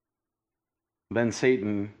 Then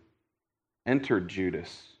Satan entered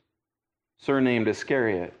Judas, surnamed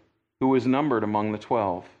Iscariot, who was numbered among the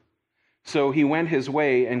 12. So he went his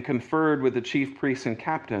way and conferred with the chief priests and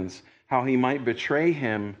captains how he might betray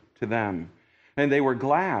him to them. And they were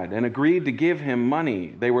glad and agreed to give him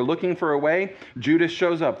money. They were looking for a way. Judas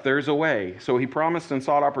shows up. There's a way. So he promised and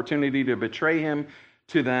sought opportunity to betray him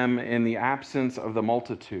to them in the absence of the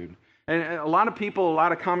multitude. And a lot of people, a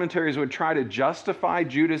lot of commentaries would try to justify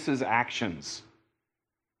Judas's actions.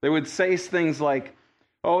 They would say things like,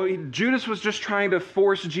 oh, Judas was just trying to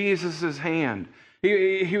force Jesus' hand.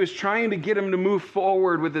 He was trying to get him to move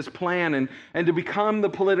forward with his plan and to become the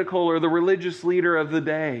political or the religious leader of the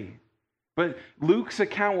day. But Luke's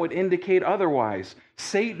account would indicate otherwise.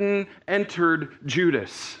 Satan entered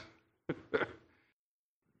Judas.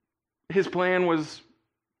 His plan was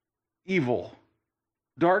evil.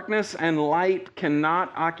 Darkness and light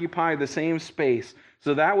cannot occupy the same space.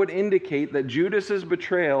 So that would indicate that Judas's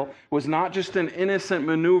betrayal was not just an innocent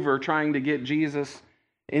maneuver trying to get Jesus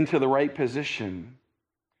into the right position.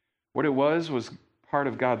 What it was part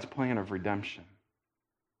of God's plan of redemption.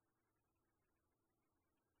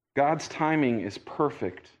 God's timing is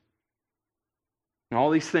perfect. And all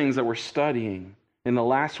these things that we're studying in the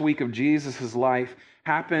last week of Jesus' life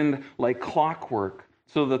happened like clockwork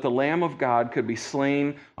so that the Lamb of God could be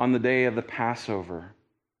slain on the day of the Passover.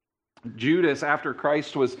 Judas, after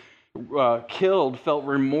Christ was killed, felt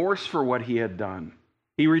remorse for what he had done.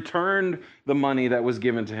 He returned the money that was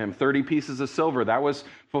given to him, 30 pieces of silver. That was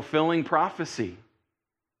fulfilling prophecy.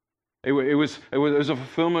 It was a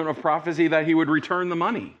fulfillment of prophecy that he would return the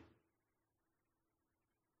money.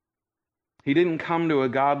 He didn't come to a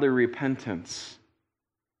godly repentance.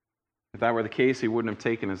 If that were the case, he wouldn't have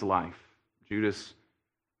taken his life. Judas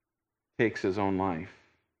takes his own life.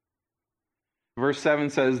 Verse 7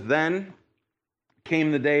 says, Then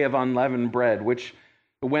came the day of unleavened bread,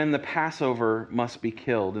 when the Passover must be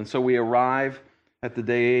killed. And so we arrive at the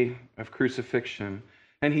day of crucifixion.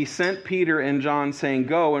 And he sent Peter and John, saying,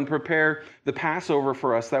 Go and prepare the Passover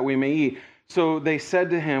for us, that we may eat. So they said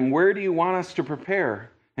to him, Where do you want us to prepare?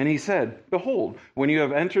 And he said, Behold, when you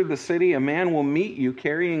have entered the city, a man will meet you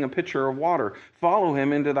carrying a pitcher of water. Follow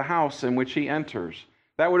him into the house in which he enters.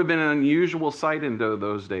 That would have been an unusual sight in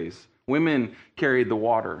those days. Women carried the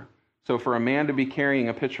water. So for a man to be carrying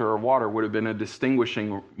a pitcher of water would have been a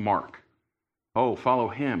distinguishing mark. Oh, follow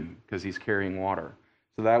him because he's carrying water.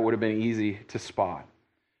 So that would have been easy to spot.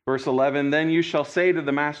 Verse 11, Then you shall say to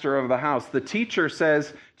the master of the house, The teacher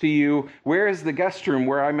says to you, Where is the guest room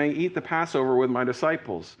where I may eat the Passover with my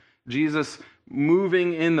disciples? Jesus,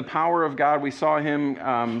 moving in the power of God, we saw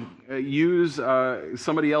him use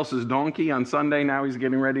somebody else's donkey on Sunday. Now he's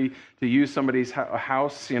getting ready to use somebody's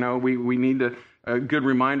house. You know, we need a good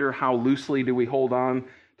reminder, how loosely do we hold on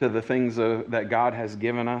to the things that God has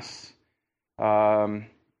given us. Verse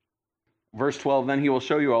 12, Then he will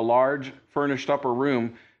show you a large furnished upper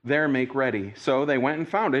room. There make ready. So they went and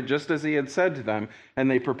found it, just as he had said to them, and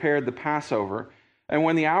they prepared the Passover. And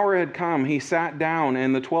when the hour had come, he sat down,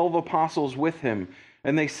 and the 12 apostles with him.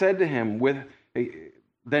 And they said to him,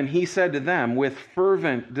 Then he said to them, With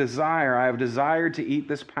fervent desire, I have desired to eat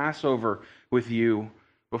this Passover with you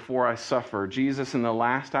before I suffer. Jesus, in the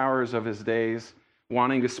last hours of his days,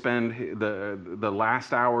 wanting to spend the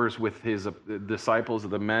last hours with his disciples,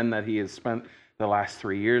 the men that he has spent the last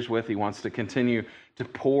 3 years with. He wants to continue to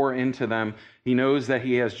pour into them. He knows that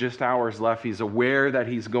he has just hours left. He's aware that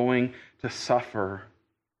he's going to suffer.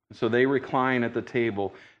 So they recline at the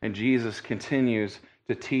table, and Jesus continues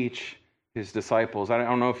to teach his disciples. I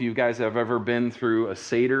don't know if you guys have ever been through a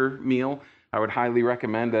Seder meal. I would highly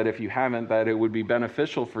recommend that if you haven't, that it would be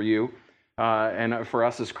beneficial for you. And for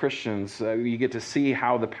us as Christians, you get to see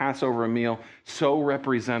how the Passover meal so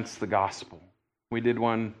represents the gospel. We did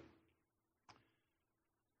one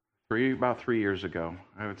about 3 years ago.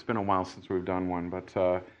 It's been a while since we've done one,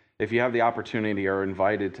 but if you have the opportunity or are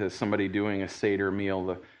invited to somebody doing a Seder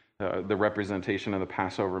meal, the representation of the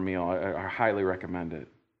Passover meal, I highly recommend it.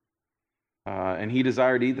 And he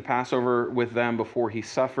desired to eat the Passover with them before he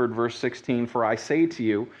suffered. Verse 16, For I say to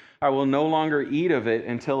you, I will no longer eat of it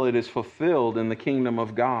until it is fulfilled in the kingdom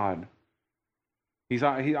of God. He's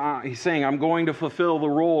saying, I'm going to fulfill the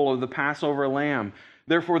role of the Passover lamb.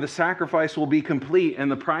 Therefore, the sacrifice will be complete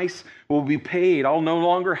and the price will be paid. I'll no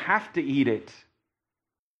longer have to eat it.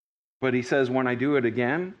 But he says, when I do it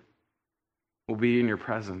again, we'll be in your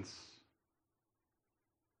presence.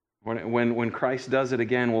 When Christ does it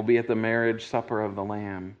again, we'll be at the marriage supper of the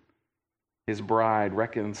Lamb, his bride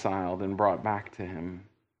reconciled and brought back to him.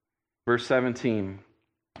 Verse 17,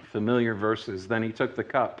 familiar verses. Then he took the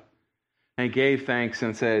cup and gave thanks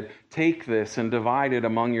and said, take this and divide it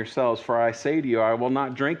among yourselves. For I say to you, I will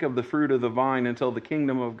not drink of the fruit of the vine until the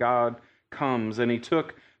kingdom of God comes. And he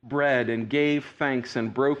took bread and gave thanks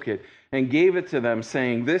and broke it and gave it to them,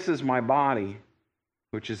 saying, this is my body,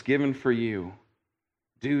 which is given for you.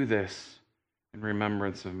 Do this in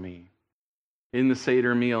remembrance of me. In the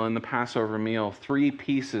Seder meal, in the Passover meal, 3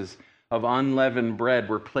 pieces of unleavened bread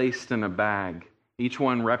were placed in a bag, each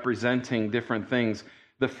one representing different things.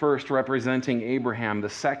 The first representing Abraham, the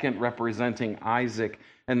second representing Isaac,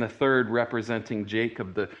 and the third representing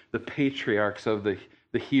Jacob, the patriarchs of the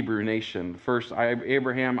Hebrew nation. First,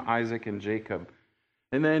 Abraham, Isaac, and Jacob.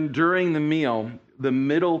 And then during the meal, the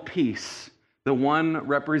middle piece, the one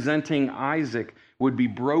representing Isaac, would be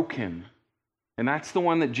broken. And that's the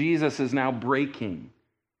one that Jesus is now breaking.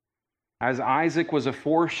 As Isaac was a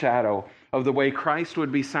foreshadow of the way Christ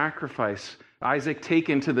would be sacrificed, Isaac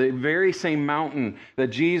taken to the very same mountain that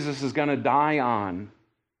Jesus is going to die on.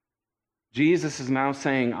 Jesus is now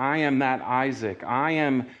saying, I am that Isaac. I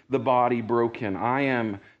am the body broken. I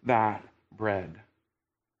am that bread.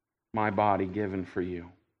 My body given for you.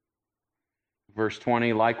 Verse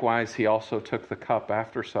 20, likewise, he also took the cup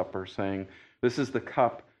after supper, saying, this is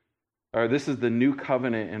the new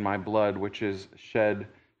covenant in my blood, which is shed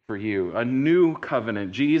for you. A new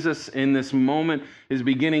covenant. Jesus, in this moment, is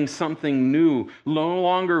beginning something new. No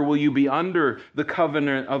longer will you be under the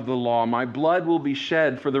covenant of the law. My blood will be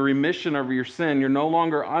shed for the remission of your sin. You're no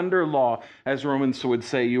longer under law, as Romans would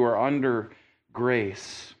say. You are under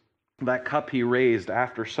grace. That cup he raised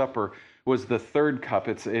after supper was the third cup.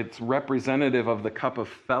 It's representative of the cup of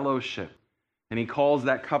fellowship. And he calls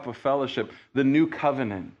that cup of fellowship the new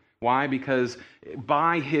covenant. Why? Because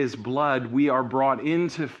by his blood we are brought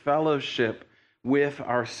into fellowship with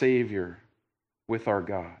our Savior, with our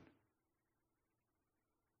God.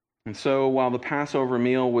 And so while the Passover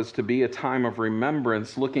meal was to be a time of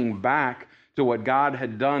remembrance, looking back to what God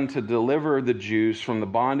had done to deliver the Jews from the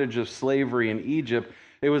bondage of slavery in Egypt,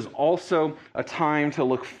 it was also a time to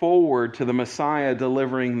look forward to the Messiah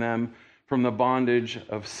delivering them from the bondage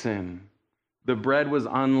of sin. The bread was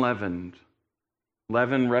unleavened.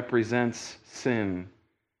 Leaven represents sin.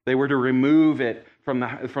 They were to remove it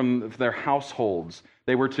from their households.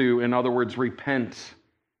 They were to, in other words, repent.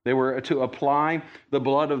 They were to apply the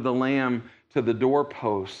blood of the Lamb to the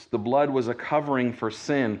doorposts. The blood was a covering for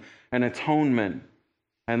sin, an atonement.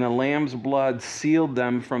 And the Lamb's blood sealed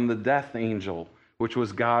them from the death angel, which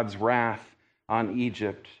was God's wrath on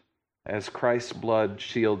Egypt, as Christ's blood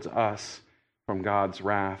shields us from God's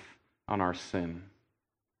wrath on our sin.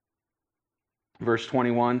 Verse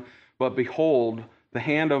 21, but behold, the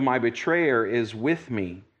hand of my betrayer is with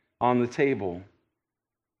me on the table.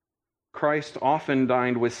 Christ often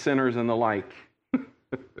dined with sinners and the like.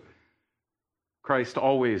 Christ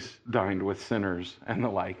always dined with sinners and the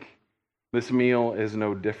like. This meal is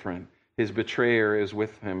no different. His betrayer is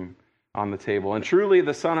with him on the table. And truly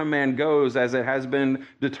the Son of Man goes as it has been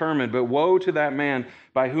determined, but woe to that man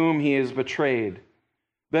by whom he is betrayed.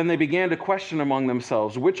 Then they began to question among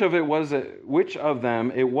themselves, which of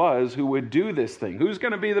them it was who would do this thing? Who's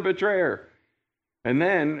going to be the betrayer? And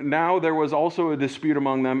then now there was also a dispute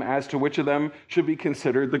among them as to which of them should be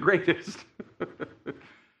considered the greatest.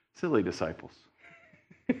 Silly disciples.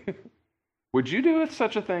 Would you do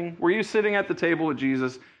such a thing? Were you sitting at the table with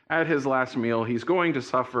Jesus at his last meal? He's going to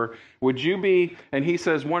suffer. Would you be, and he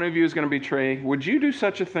says one of you is going to betray. Would you do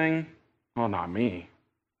such a thing? Well, not me.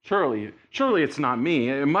 Surely it's not me.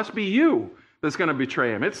 It must be you that's going to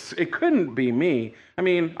betray him. It couldn't be me. I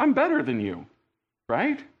mean, I'm better than you,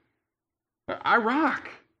 right? I rock.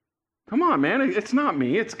 Come on, man. It's not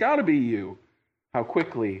me. It's got to be you. How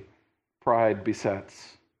quickly pride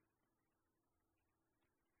besets.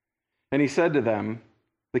 And he said to them,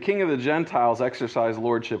 the king of the Gentiles exercise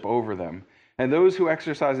lordship over them, and those who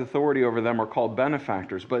exercise authority over them are called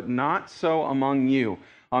benefactors, but not so among you.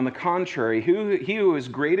 On the contrary, he who is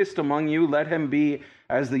greatest among you, let him be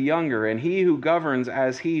as the younger, and he who governs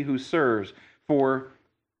as he who serves. For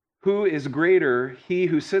who is greater, he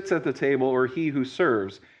who sits at the table or he who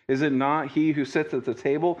serves? Is it not he who sits at the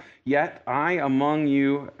table? Yet I among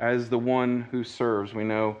you as the one who serves. We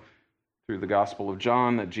know through the Gospel of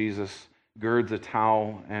John that Jesus girds a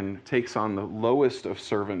towel and takes on the lowest of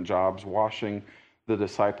servant jobs, washing the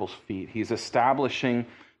disciples' feet. He's establishing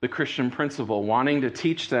the Christian principle, wanting to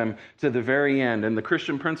teach them to the very end. And the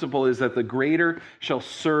Christian principle is that the greater shall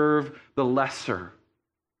serve the lesser.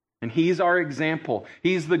 And he's our example.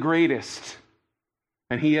 He's the greatest.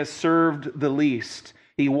 And he has served the least.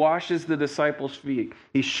 He washes the disciples' feet.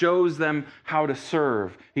 He shows them how to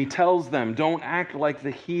serve. He tells them, don't act like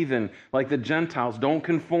the heathen, like the Gentiles. Don't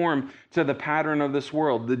conform to the pattern of this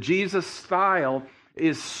world. The Jesus style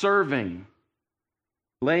is serving,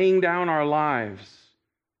 laying down our lives.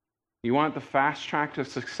 You want the fast track to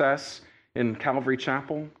success in Calvary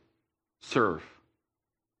Chapel? Serve.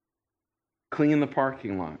 Clean the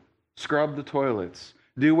parking lot. Scrub the toilets.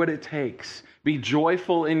 Do what it takes. Be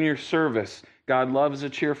joyful in your service. God loves a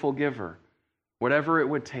cheerful giver. Whatever it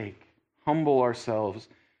would take, humble ourselves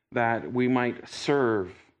that we might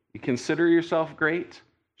serve. You consider yourself great?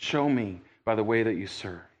 Show me by the way that you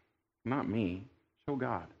serve. Not me. Show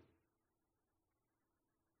God.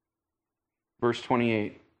 Verse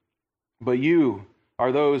 28. But you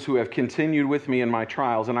are those who have continued with me in my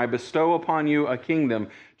trials, and I bestow upon you a kingdom,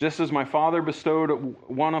 just as my Father bestowed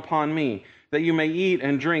one upon me, that you may eat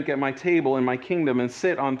and drink at my table in my kingdom and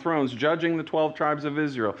sit on thrones, judging the 12 tribes of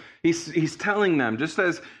Israel. He's telling them, just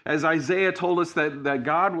as Isaiah told us that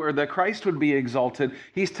God or that Christ would be exalted,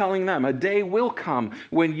 he's telling them a day will come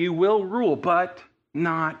when you will rule, but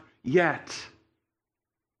not yet.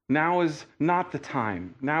 Now is not the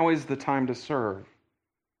time. Now is the time to serve.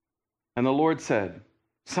 And the Lord said,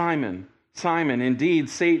 Simon, Simon, indeed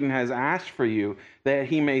Satan has asked for you that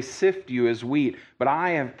he may sift you as wheat, but I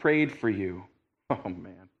have prayed for you. Oh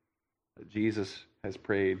man, Jesus has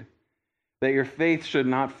prayed. That your faith should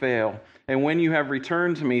not fail. And when you have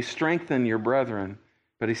returned to me, strengthen your brethren.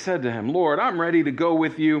 But he said to him, Lord, I'm ready to go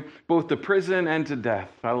with you both to prison and to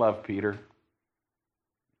death. I love Peter.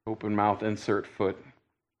 Open mouth, insert foot.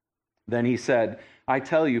 Then he said, I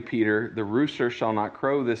tell you, Peter, the rooster shall not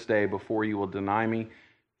crow this day before you will deny me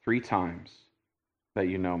 3 times that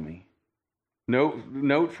you know me.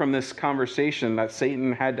 Note from this conversation that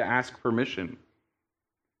Satan had to ask permission,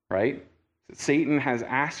 right? Satan has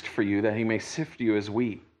asked for you that he may sift you as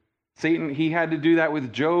wheat. Satan, he had to do that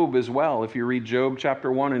with Job as well, if you read Job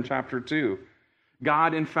chapter 1 and chapter 2.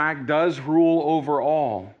 God, in fact, does rule over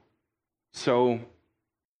all. So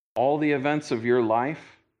all the events of your life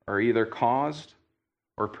are either caused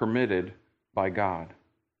or permitted by God.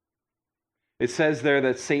 It says there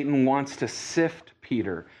that Satan wants to sift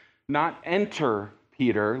Peter, not enter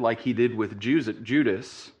Peter like he did with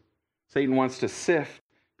Judas. Satan wants to sift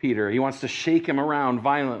Peter. He wants to shake him around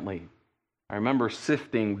violently. I remember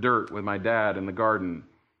sifting dirt with my dad in the garden.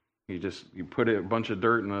 You put a bunch of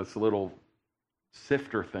dirt in this little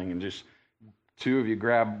sifter thing, and just 2 of you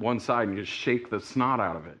grab one side and just shake the snot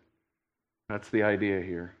out of it. That's the idea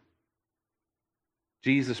here.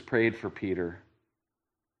 Jesus prayed for Peter.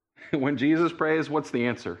 When Jesus prays, what's the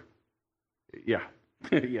answer? Yeah,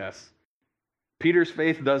 yes. Peter's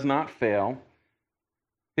faith does not fail.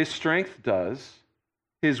 His strength does.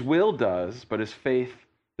 His will does, but his faith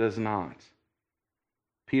does not.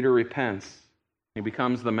 Peter repents. He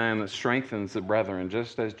becomes the man that strengthens the brethren,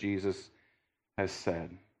 just as Jesus has said.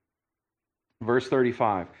 Verse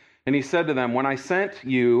 35. And he said to them, when I sent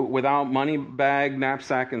you without money bag,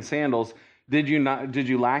 knapsack, and sandals, did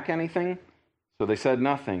you lack anything? So they said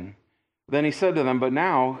nothing. Then he said to them, but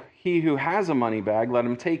now he who has a money bag, let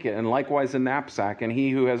him take it, and likewise a knapsack, and he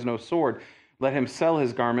who has no sword, let him sell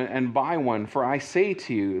his garment and buy one. For I say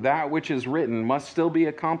to you, that which is written must still be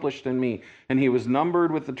accomplished in me. And he was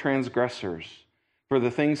numbered with the transgressors, for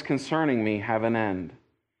the things concerning me have an end.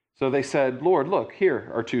 So they said, Lord, look,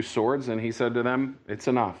 here are 2 swords. And he said to them, it's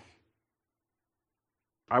enough.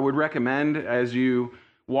 I would recommend, as you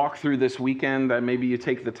walk through this weekend, that maybe you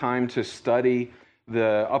take the time to study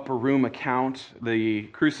the upper room account, the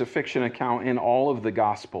crucifixion account in all of the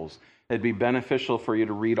Gospels. It'd be beneficial for you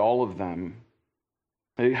to read all of them.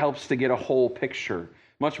 It helps to get a whole picture.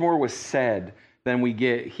 Much more was said than we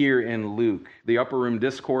get here in Luke. The upper room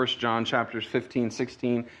discourse, John chapters 15,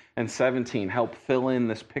 16, and 17, help fill in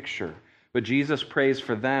this picture. But Jesus prays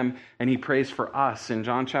for them, and he prays for us. In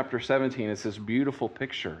John chapter 17, it's this beautiful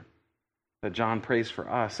picture that John prays for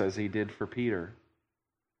us as he did for Peter.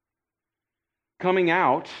 Coming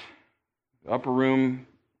out, upper room,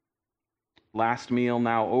 last meal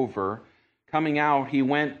now over. Coming out, he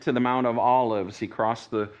went to the Mount of Olives. He crossed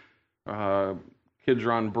the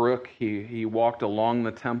Kidron Brook. He walked along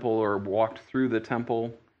the temple, or walked through the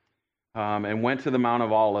temple, and went to the Mount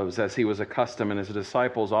of Olives as he was accustomed, and his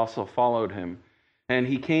disciples also followed him. And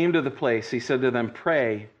he came to the place. He said to them,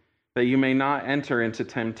 pray that you may not enter into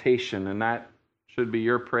temptation. And that should be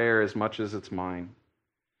your prayer as much as it's mine.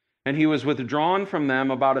 And he was withdrawn from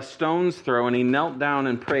them about a stone's throw, and he knelt down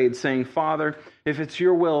and prayed, saying, Father, if it's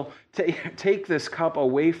your will, take this cup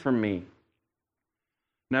away from me.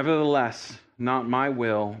 Nevertheless, not my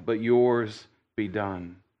will, but yours be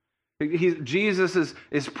done. Jesus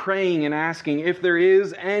is praying and asking, if there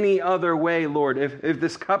is any other way, Lord, if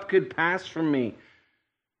this cup could pass from me,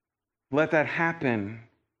 let that happen.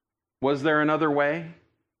 Was there another way?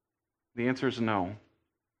 The answer is no.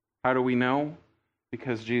 How do we know?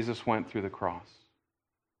 Because Jesus went through the cross.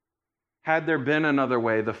 Had there been another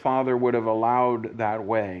way, the Father would have allowed that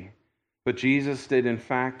way. But Jesus did, in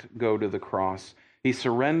fact, go to the cross. He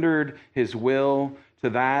surrendered his will to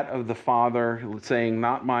that of the Father, saying,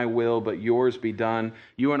 not my will, but yours be done.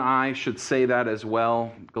 You and I should say that as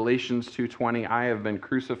well. Galatians 2:20, I have been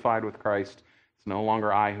crucified with Christ. It's no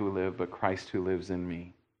longer I who live, but Christ who lives in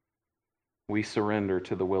me. We surrender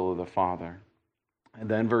to the will of the Father. And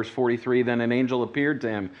then verse 43, then an angel appeared to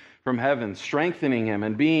him from heaven, strengthening him,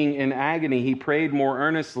 and being in agony, he prayed more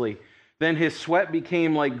earnestly. Then his sweat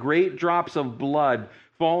became like great drops of blood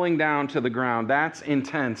falling down to the ground. That's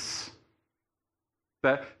intense.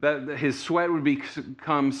 That his sweat would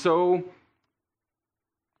become so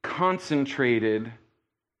concentrated,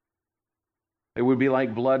 it would be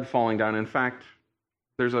like blood falling down. In fact,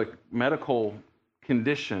 there's a medical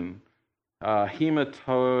condition,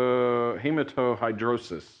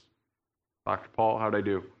 hematohydrosis. Dr. Paul, how'd I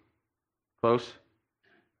do? Close?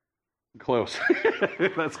 Close.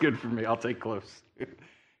 That's good for me. I'll take close.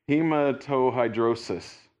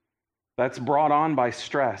 Hematohydrosis. That's brought on by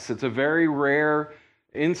stress. It's a very rare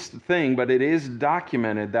thing, but it is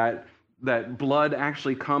documented that blood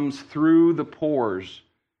actually comes through the pores.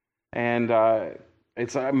 And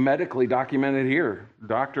it's medically documented here.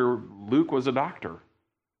 Dr. Luke was a doctor.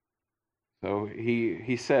 So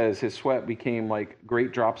he says his sweat became like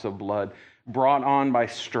great drops of blood brought on by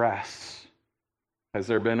stress. Has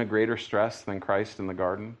there been a greater stress than Christ in the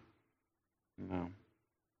garden? No.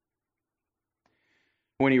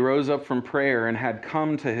 When he rose up from prayer and had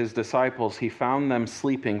come to his disciples, he found them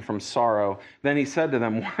sleeping from sorrow. Then he said to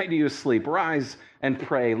them, why do you sleep? Rise and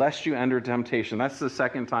pray, lest you enter temptation. That's the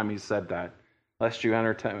second time he said that, lest you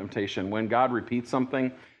enter temptation. When God repeats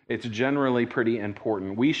something, it's generally pretty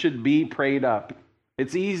important. We should be prayed up.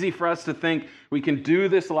 It's easy for us to think we can do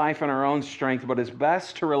this life in our own strength, but it's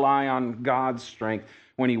best to rely on God's strength.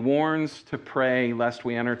 When he warns to pray lest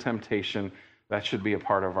we enter temptation, that should be a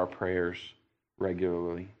part of our prayers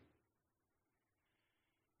regularly.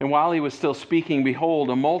 And while he was still speaking, behold,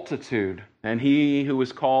 a multitude, and he who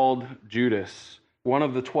was called Judas, one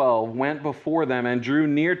of the 12, went before them and drew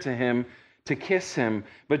near to him to kiss him.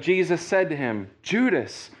 But Jesus said to him,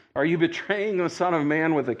 Judas, are you betraying the Son of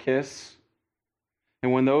Man with a kiss?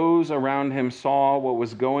 And when those around him saw what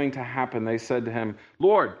was going to happen, they said to him,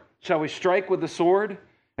 Lord, shall we strike with the sword?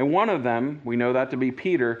 And one of them, we know that to be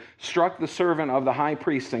Peter, struck the servant of the high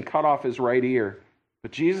priest and cut off his right ear.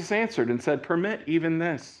 But Jesus answered and said, permit even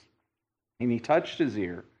this. And he touched his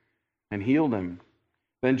ear and healed him.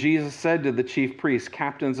 Then Jesus said to the chief priests,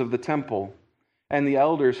 captains of the temple, and the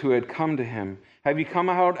elders who had come to him, have you come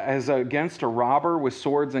out as against a robber with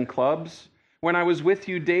swords and clubs? When I was with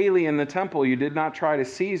you daily in the temple, you did not try to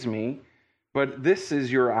seize me, but this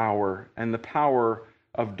is your hour and the power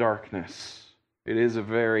of darkness. It is a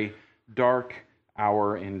very dark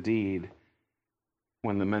hour indeed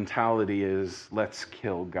when the mentality is, let's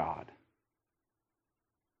kill God.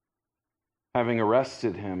 Having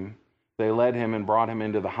arrested him, they led him and brought him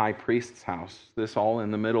into the high priest's house, this all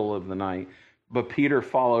in the middle of the night. But Peter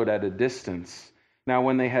followed at a distance. Now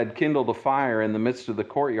when they had kindled a fire in the midst of the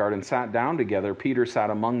courtyard and sat down together, Peter sat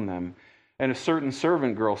among them. And a certain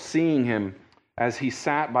servant girl, seeing him as he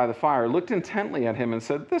sat by the fire, looked intently at him and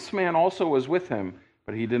said, this man also was with him.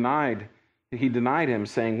 But he denied him,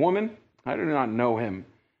 saying, woman, I do not know him.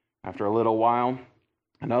 After a little while,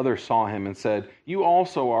 another saw him and said, you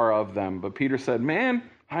also are of them. But Peter said, man,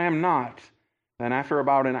 I am not. Then after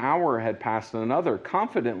about an hour had passed, another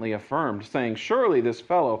confidently affirmed, saying, surely this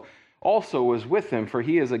fellow also was with him, for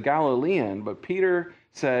he is a Galilean. But Peter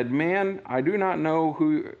said, man, I do not know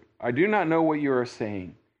what you are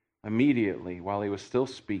saying. Immediately, while he was still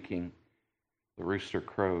speaking, the rooster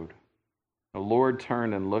crowed. The Lord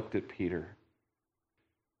turned and looked at Peter.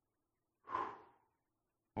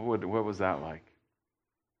 What was that like?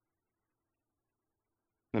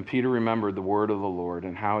 Then Peter remembered the word of the Lord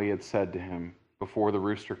and how he had said to him, before the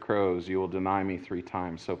rooster crows, you will deny me 3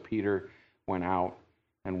 times. So Peter went out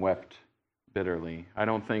and wept bitterly. I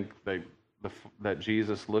don't think that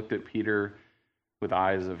Jesus looked at Peter with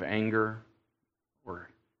eyes of anger or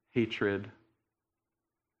hatred.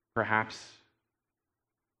 Perhaps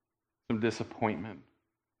some disappointment,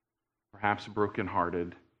 perhaps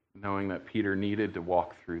brokenhearted, knowing that Peter needed to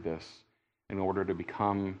walk through this in order to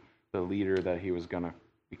become the leader that he was going to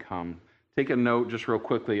become. Take a note just real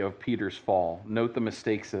quickly of Peter's fall. Note the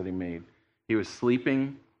mistakes that he made. He was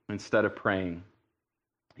sleeping instead of praying.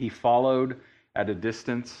 He followed at a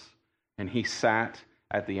distance, and he sat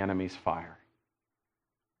at the enemy's fire.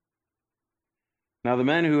 Now the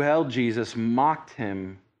men who held Jesus mocked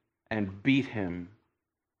him and beat him.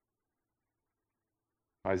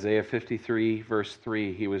 Isaiah 53, verse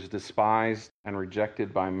 3, he was despised and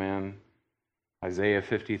rejected by men. Isaiah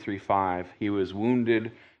 53, 5, he was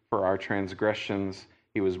wounded for our transgressions,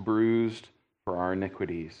 he was bruised for our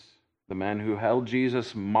iniquities. The men who held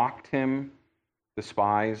Jesus mocked him,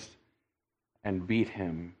 despised, and beat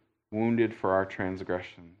him, wounded for our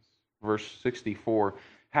transgressions. Verse 64,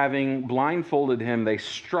 having blindfolded him, they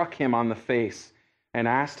struck him on the face and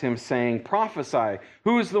asked him, saying, prophesy,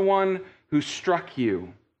 who is the one who struck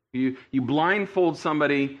you? You blindfold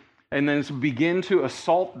somebody and then begin to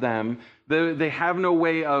assault them. They have no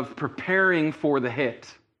way of preparing for the hit.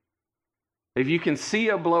 If you can see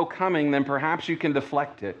a blow coming, then perhaps you can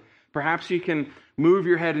deflect it. Perhaps you can move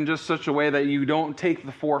your head in just such a way that you don't take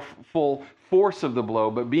the full force of the blow,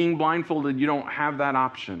 but being blindfolded, you don't have that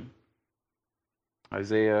option.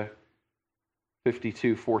 Isaiah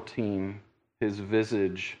 52:14, his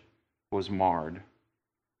visage was marred.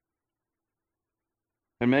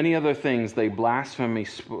 And many other things they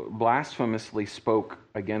blasphemously spoke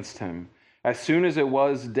against him. As soon as it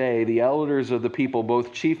was day, the elders of the people,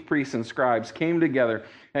 both chief priests and scribes, came together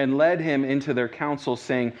and led him into their council,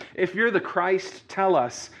 saying, if you're the Christ, tell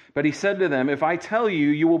us. But he said to them, if I tell you,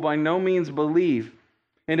 you will by no means believe.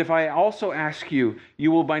 And if I also ask you,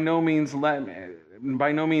 you will by no means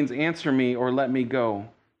answer me or let me go.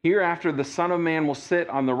 Hereafter the Son of Man will sit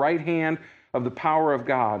on the right hand of the power of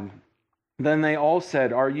God. Then they all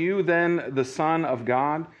said, are you then the Son of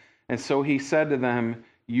God? And so he said to them,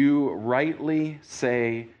 you rightly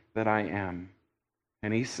say that I am.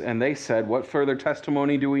 And they said, what further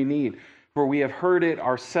testimony do we need? For we have heard it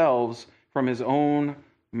ourselves from his own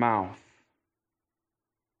mouth.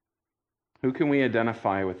 Who can we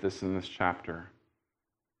identify with this in this chapter?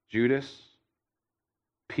 Judas,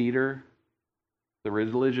 Peter, the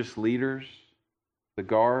religious leaders, the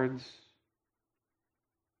guards.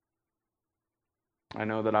 I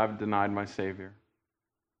know that I've denied my Savior.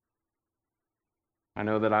 I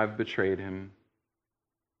know that I've betrayed him.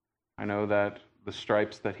 I know that the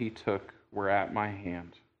stripes that he took were at my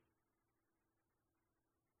hand.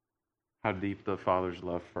 How deep the Father's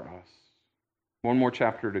love for us. One more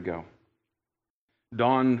chapter to go.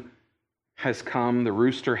 Dawn has come, the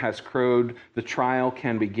rooster has crowed, the trial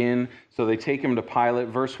can begin. So they take him to Pilate.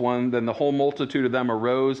 Verse 1, then the whole multitude of them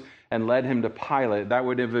arose and led him to Pilate. That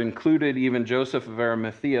would have included even Joseph of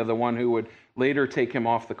Arimathea, the one who would later take him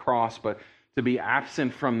off the cross. But to be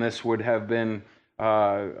absent from this would have been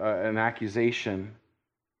an accusation.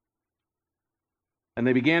 And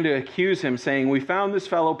they began to accuse him, saying, we found this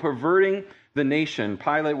fellow perverting the nation.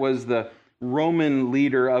 Pilate was the Roman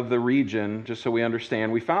leader of the region, just so we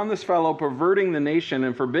understand. We found this fellow perverting the nation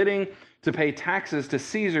and forbidding to pay taxes to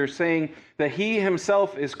Caesar, saying that he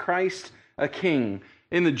himself is Christ, a king.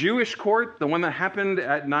 In the Jewish court, the one that happened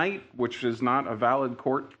at night, which is not a valid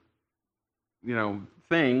court,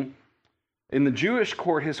 thing, in the Jewish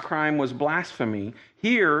court, his crime was blasphemy.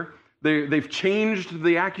 Here, they've changed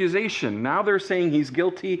the accusation. Now they're saying he's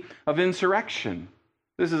guilty of insurrection.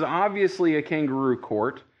 This is obviously a kangaroo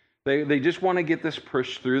court. They just want to get this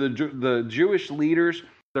pushed through. The Jewish leaders,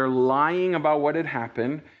 they're lying about what had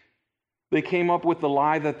happened. They came up with the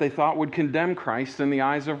lie that they thought would condemn Christ in the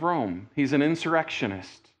eyes of Rome. He's an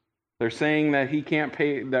insurrectionist. They're saying that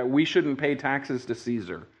that we shouldn't pay taxes to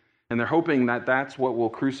Caesar. And they're hoping that that's what will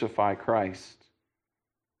crucify Christ.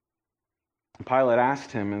 Pilate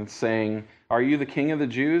asked him and saying, are you the king of the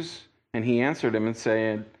Jews? And he answered him and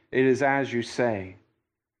said, it is as you say.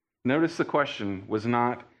 Notice the question was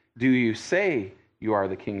not, do you say you are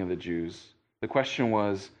the king of the Jews? The question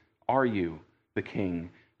was, are you the king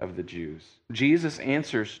of the Jews? Jesus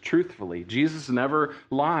answers truthfully. Jesus never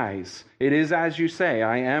lies. It is as you say,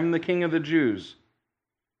 I am the king of the Jews.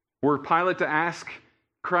 Were Pilate to ask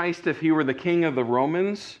Christ if he were the king of the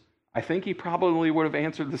Romans, I think he probably would have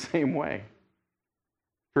answered the same way.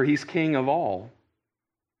 For he's king of all.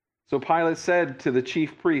 So Pilate said to the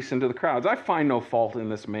chief priests and to the crowds, I find no fault in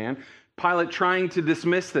this man. Pilate trying to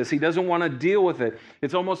dismiss this. He doesn't want to deal with it.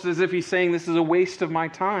 It's almost as if he's saying this is a waste of my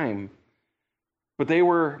time. But they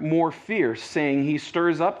were more fierce, saying he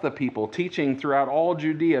stirs up the people, teaching throughout all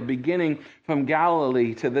Judea, beginning from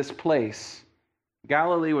Galilee to this place.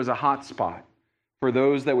 Galilee was a hot spot for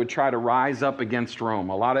those that would try to rise up against Rome.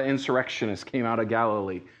 A lot of insurrectionists came out of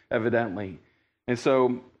Galilee, evidently. And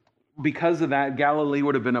so because of that, Galilee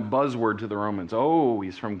would have been a buzzword to the Romans. Oh,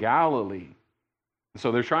 he's from Galilee.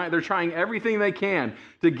 So they're trying everything they can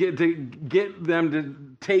to get them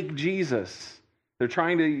to take Jesus. They're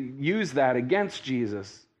trying to use that against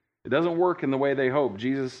Jesus. It doesn't work in the way they hope.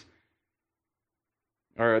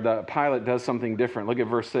 Pilate does something different. Look at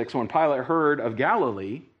verse 6. When Pilate heard of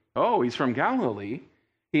Galilee, oh, he's from Galilee,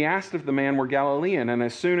 he asked if the man were Galilean. And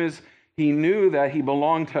as soon as he knew that he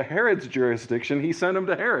belonged to Herod's jurisdiction, he sent him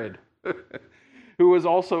to Herod, who was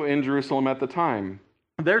also in Jerusalem at the time.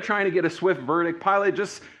 They're trying to get a swift verdict. Pilate,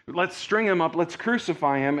 let's string him up, let's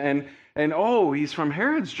crucify him. And oh, he's from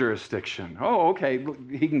Herod's jurisdiction. Oh, okay,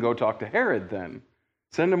 he can go talk to Herod then.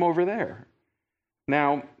 Send him over there.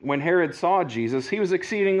 Now, when Herod saw Jesus, he was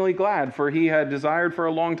exceedingly glad, for he had desired for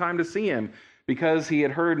a long time to see him, because he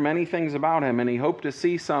had heard many things about him, and he hoped to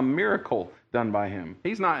see some miracle done by him.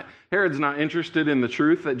 Herod's not interested in the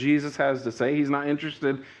truth that Jesus has to say. He's not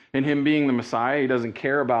interested in him being the Messiah. He doesn't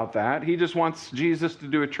care about that. He just wants Jesus to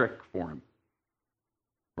do a trick for him.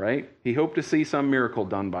 Right? He hoped to see some miracle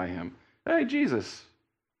done by him. Hey, Jesus,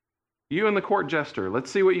 you and the court jester,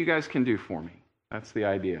 let's see what you guys can do for me. That's the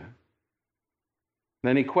idea.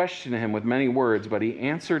 Then he questioned him with many words, but he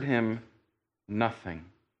answered him nothing.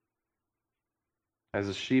 As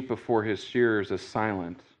a sheep before his shearers is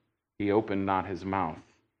silent, he opened not his mouth.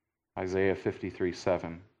 Isaiah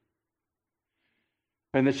 53:7.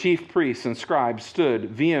 And the chief priests and scribes stood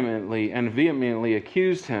vehemently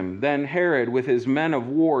accused him. Then Herod, with his men of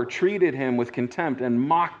war, treated him with contempt and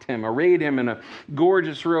mocked him, arrayed him in a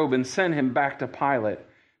gorgeous robe, and sent him back to Pilate.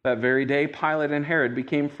 That very day, Pilate and Herod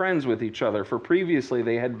became friends with each other, for previously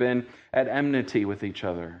they had been at enmity with each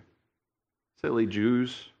other. Silly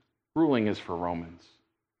Jews, ruling is for Romans.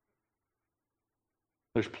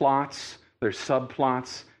 There's plots, there's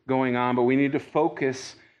subplots going on, but we need to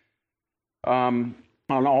focus on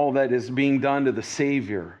all that is being done to the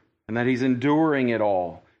Savior, and that he's enduring it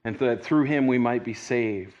all, and that through him we might be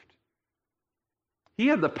saved. He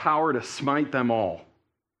had the power to smite them all.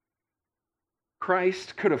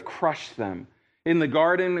 Christ could have crushed them. In the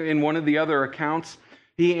garden, in one of the other accounts,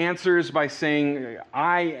 he answers by saying,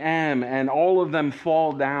 I am, and all of them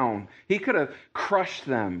fall down. He could have crushed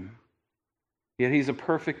them. Yet he's a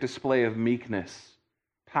perfect display of meekness,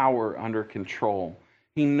 power under control.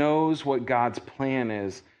 He knows what God's plan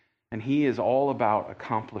is, and he is all about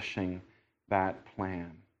accomplishing that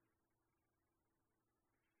plan.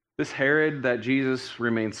 This Herod that Jesus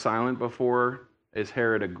remained silent before is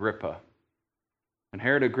Herod Agrippa. And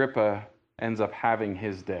Herod Agrippa ends up having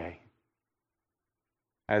his day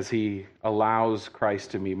as he allows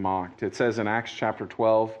Christ to be mocked. It says in Acts chapter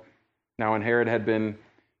 12, now when Herod had been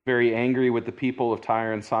very angry with the people of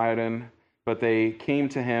Tyre and Sidon, but they came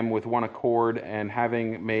to him with one accord, and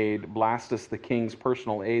having made Blastus the king's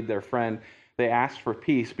personal aide their friend, they asked for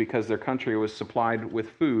peace because their country was supplied with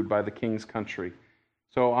food by the king's country.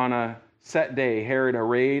 So on a set day, Herod,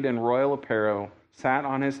 arrayed in royal apparel, sat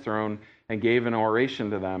on his throne and gave an oration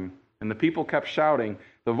to them. And the people kept shouting,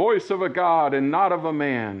 the voice of a God and not of a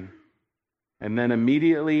man. And then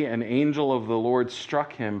immediately an angel of the Lord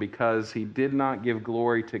struck him because he did not give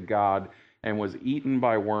glory to God, and was eaten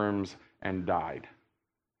by worms and died.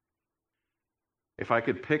 If I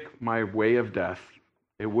could pick my way of death,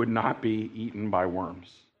 it would not be eaten by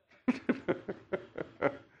worms.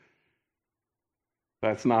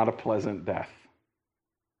 That's not a pleasant death.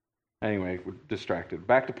 Anyway, we're distracted.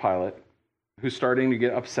 Back to Pilate, who's starting to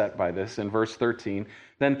get upset by this in verse 13.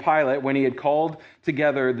 Then Pilate, when he had called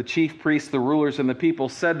together the chief priests, the rulers, and the people,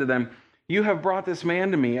 said to them, you have brought this man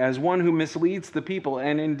to me as one who misleads the people.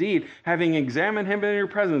 And indeed, having examined him in your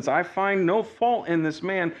presence, I find no fault in this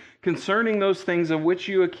man concerning those things of which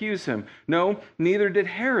you accuse him. No, neither did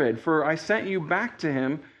Herod, for I sent you back to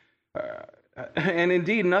him. And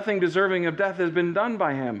indeed, nothing deserving of death has been done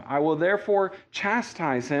by him. I will therefore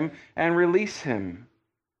chastise him and release him.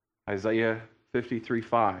 Isaiah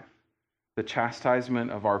 53:5. The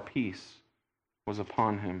chastisement of our peace was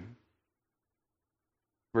upon him.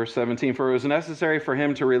 Verse 17, for it was necessary for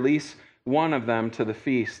him to release one of them to the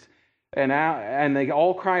feast. And they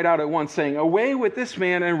all cried out at once, saying, away with this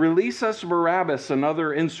man, and release us Barabbas,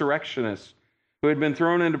 another insurrectionist, who had been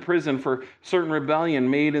thrown into prison for certain rebellion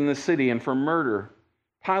made in the city and for murder.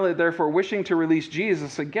 Pilate, therefore, wishing to release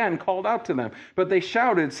Jesus, again called out to them. But they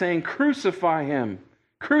shouted, saying, crucify him,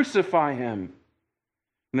 crucify him.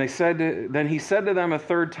 And then he said to them a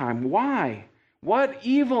third time, why? What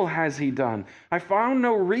evil has he done? I found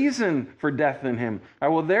no reason for death in him. I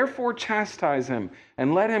will therefore chastise him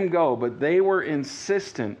and let him go." But they were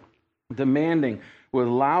insistent, demanding with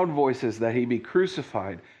loud voices that he be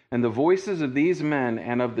crucified. And the voices of these men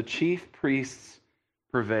and of the chief priests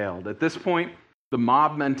prevailed. At this point, the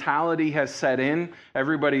mob mentality has set in.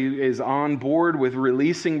 Everybody is on board with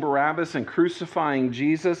releasing Barabbas and crucifying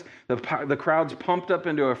Jesus. The crowd's pumped up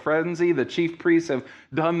into a frenzy. The chief priests have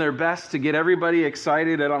done their best to get everybody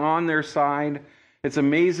excited and on their side. It's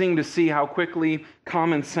amazing to see how quickly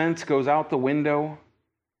common sense goes out the window.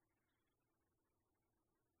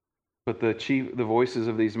 But the voices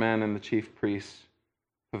of these men and the chief priests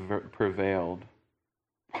prevailed.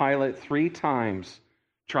 Pilate 3 times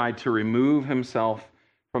tried to remove himself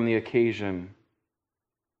from the occasion.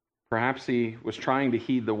 Perhaps he was trying to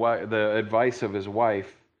heed the advice of his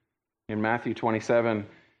wife. In Matthew 27,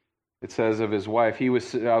 it says of his wife,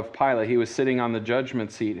 of Pilate, he was sitting on the judgment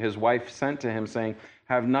seat. His wife sent to him, saying,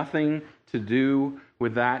 "Have nothing to do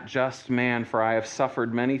with that just man, for I have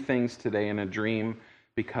suffered many things today in a dream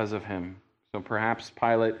because of him." So perhaps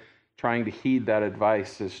Pilate, trying to heed that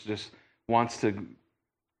advice, just wants to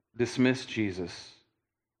dismiss Jesus.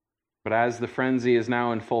 But as the frenzy is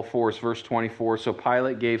now in full force, verse 24, "So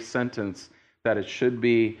Pilate gave sentence that it should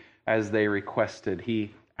be as they requested."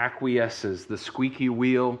 He acquiesces. The squeaky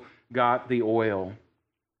wheel got the oil,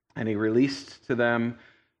 and he released to them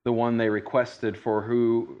the one they requested, for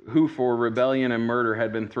who for rebellion and murder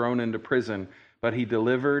had been thrown into prison. But he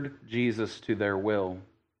delivered Jesus to their will,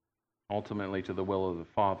 ultimately to the will of the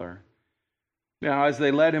Father. Now, as they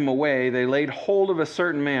led him away, they laid hold of a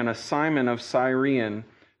certain man, a Simon of Cyrene,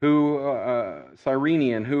 who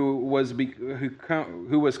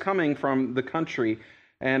was coming from the country,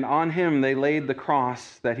 and on him they laid the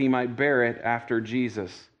cross that he might bear it after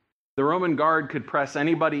Jesus. The Roman guard could press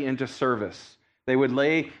anybody into service. They would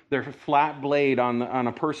lay their flat blade on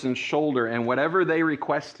a person's shoulder, and whatever they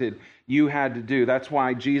requested, you had to do. That's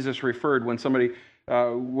why Jesus referred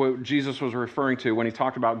what Jesus was referring to when he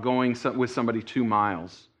talked about going with somebody 2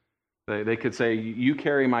 miles. They could say, "You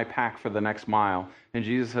carry my pack for the next mile." And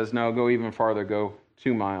Jesus says, "No, go even farther, go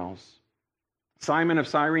 2 miles. Simon of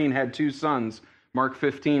Cyrene had 2 sons. Mark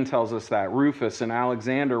 15 tells us that. Rufus and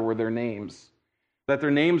Alexander were their names. That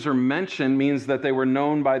their names are mentioned means that they were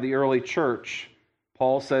known by the early church.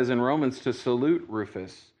 Paul says in Romans to salute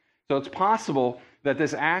Rufus. So it's possible that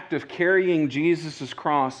this act of carrying Jesus'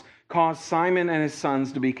 cross caused Simon and his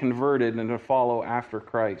sons to be converted and to follow after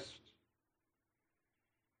Christ.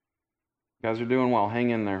 You guys are doing well. Hang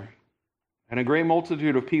in there. "And a great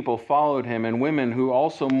multitude of people followed him, and women who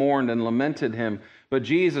also mourned and lamented him. But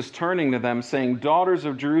Jesus, turning to them, saying, 'Daughters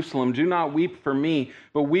of Jerusalem, do not weep for me,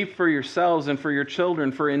 but weep for yourselves and for your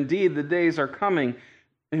children. For indeed the days are coming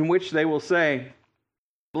in which they will say,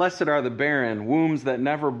 Blessed are the barren, wombs that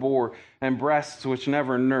never bore, and breasts which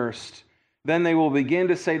never nursed. Then they will begin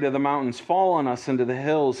to say to the mountains, Fall on us, and to the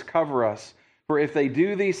hills, cover us. For if they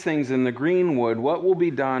do these things in the green wood, what will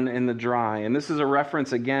be done in the dry?'" And this is a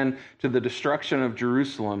reference again to the destruction of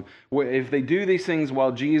Jerusalem. If they do these things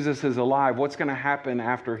while Jesus is alive, what's going to happen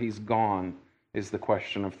after he's gone is the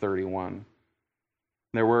question of 31.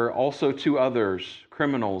 There were also 2 others,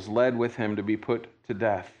 criminals, led with him to be put to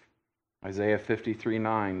death. Isaiah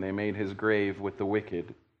 53:9, they made his grave with the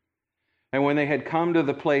wicked. "And when they had come to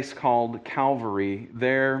the place called Calvary,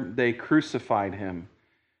 there they crucified him,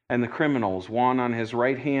 and the criminals, one on his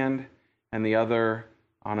right hand and the other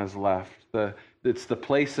on his left." It's the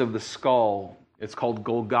place of the skull. It's called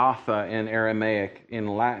Golgotha in Aramaic. In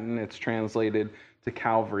Latin, it's translated to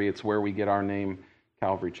Calvary. It's where we get our name,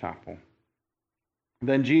 Calvary Chapel.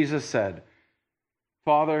 Then Jesus said,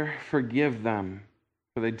 "Father, forgive them,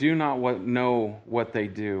 for they do not know what they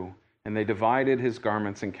do." And they divided his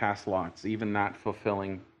garments and cast lots, even that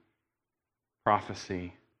fulfilling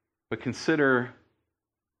prophecy. But consider,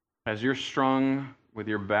 as you're strung with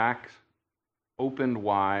your back opened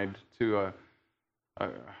wide to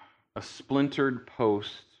a splintered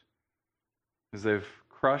post, as they've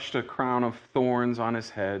crushed a crown of thorns on his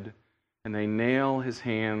head, and they nail his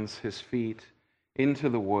hands, his feet into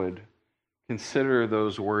the wood, consider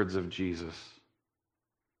those words of Jesus.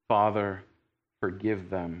 "Father, forgive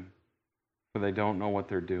them, for they don't know what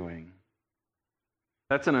they're doing."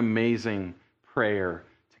 That's an amazing prayer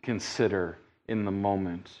to consider in the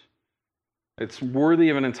moment. It's worthy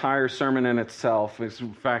of an entire sermon in itself.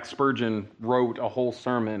 In fact, Spurgeon wrote a whole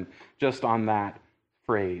sermon just on that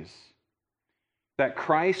phrase. That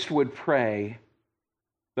Christ would pray,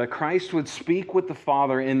 that Christ would speak with the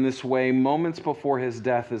Father in this way moments before his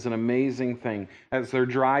death is an amazing thing as they're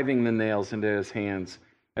driving the nails into his hands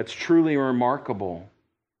That's truly remarkable.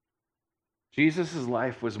 Jesus'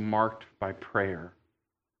 life was marked by prayer.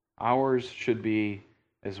 Ours should be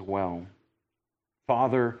as well.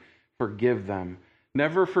 Father, forgive them.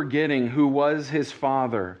 Never forgetting who was his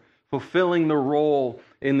Father, fulfilling the role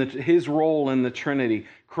his role in the Trinity.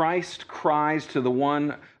 Christ cries to the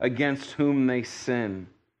one against whom they sin.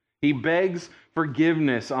 He begs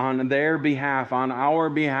forgiveness on their behalf, on our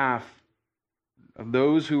behalf, of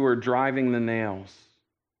those who are driving the nails.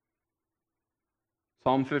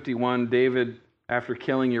 Psalm 51, David, after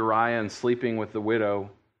killing Uriah and sleeping with the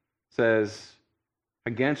widow, says,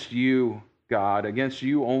 "Against you, God, against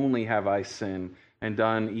you only have I sinned and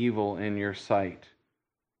done evil in your sight."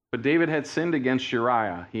 But David had sinned against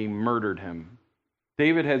Uriah. He murdered him.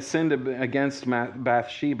 David had sinned against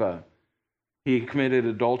Bathsheba. He committed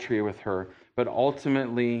adultery with her. But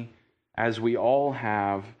ultimately, as we all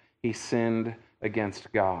have, he sinned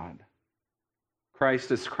against God.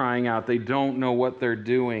 Christ is crying out. They don't know what they're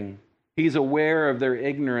doing. He's aware of their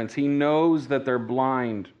ignorance. He knows that they're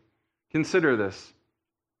blind. Consider this.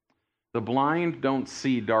 The blind don't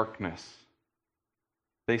see darkness.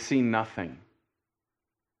 They see nothing.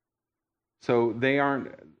 So they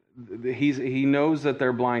aren't, he knows that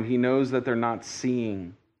they're blind. He knows that they're not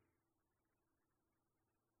seeing.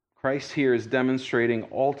 Christ here is demonstrating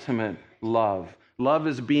ultimate love. Love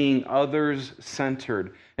is being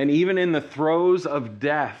others-centered. And even in the throes of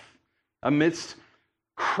death, amidst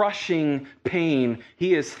crushing pain,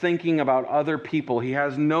 he is thinking about other people. He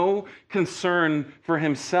has no concern for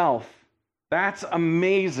himself. That's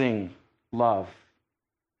amazing love.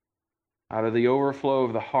 Out of the overflow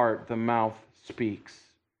of the heart, the mouth speaks.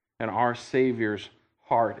 And our Savior's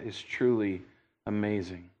heart is truly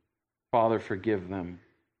amazing. Father, forgive them.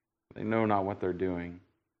 They know not what they're doing.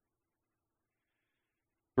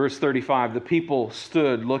 Verse 35, the people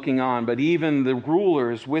stood looking on, but even the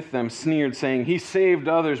rulers with them sneered, saying, "He saved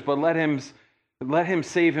others, but let him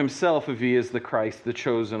save himself if he is the Christ, the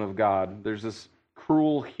chosen of God." There's this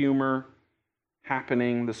cruel humor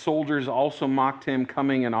happening. The soldiers also mocked him,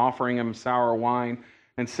 coming and offering him sour wine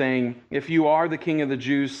and saying, "If you are the King of the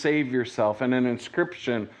Jews, save yourself." And an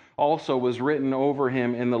inscription also was written over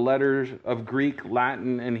him in the letters of Greek,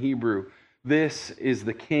 Latin, and Hebrew. "This is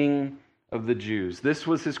the King of the Jews." This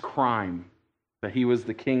was his crime, that he was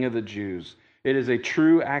the King of the Jews. It is a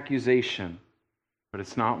true accusation, but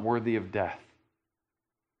it's not worthy of death.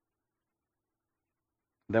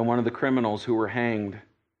 Then one of the criminals who were hanged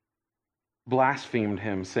blasphemed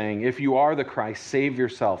him, saying, "If you are the Christ, save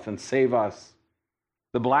yourself and save us."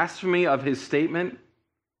 The blasphemy of his statement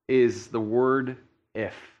is the word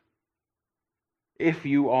 "if." If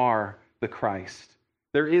you are the Christ.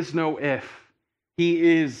 There is no if.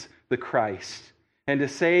 He is the Christ. And to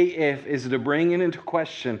say "if" is to bring into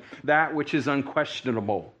question that which is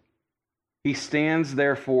unquestionable. He stands,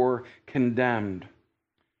 therefore, condemned.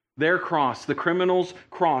 Their cross, the criminal's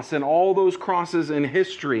cross, and all those crosses in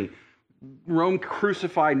history, Rome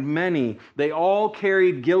crucified many. They all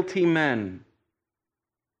carried guilty men,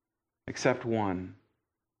 except one.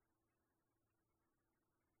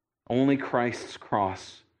 Only Christ's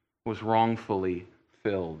cross was wrongfully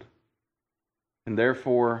filled. And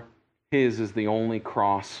therefore, his is the only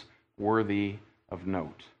cross worthy of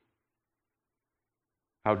note.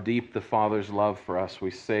 How deep the Father's love for us.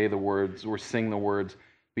 We sing the words,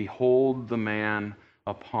 "Behold the man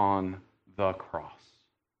upon the cross."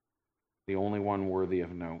 The only one worthy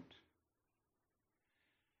of note.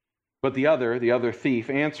 But the other thief,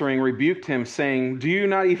 answering, rebuked him, saying, "Do you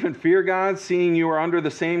not even fear God, seeing you are under the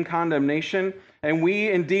same condemnation? And we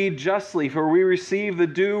indeed justly, for we receive the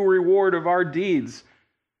due reward of our deeds.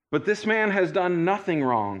 But this man has done nothing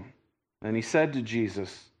wrong." And he said to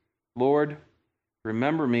Jesus, "Lord,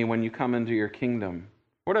 remember me when you come into your kingdom."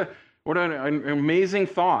 What an amazing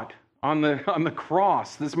thought on the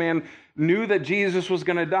cross. This man knew that Jesus was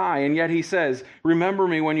going to die, and yet he says, "Remember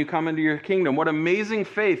me when you come into your kingdom." What amazing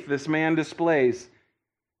faith this man displays.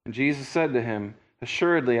 And Jesus said to him,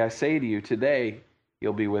 "Assuredly, I say to you, today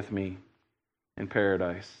you'll be with me in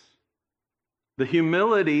paradise." The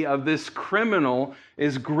humility of this criminal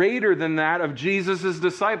is greater than that of Jesus'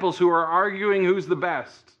 disciples who are arguing who's the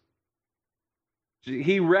best.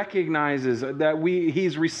 He recognizes that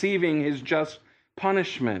he's receiving his just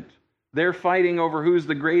punishment. They're fighting over who's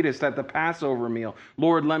the greatest at the Passover meal.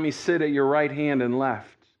 "Lord, let me sit at your right hand and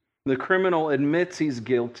left." The criminal admits he's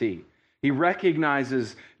guilty. He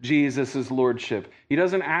recognizes Jesus' lordship. He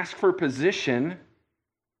doesn't ask for position.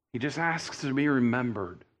 He just asks to be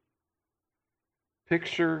remembered.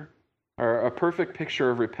 A perfect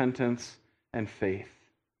picture of repentance and faith.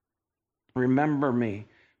 Remember me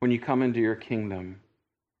when you come into your kingdom.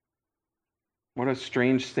 What a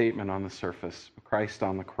strange statement on the surface, Christ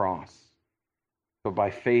on the cross. But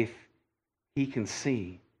by faith, he can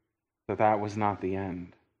see that that was not the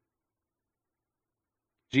end.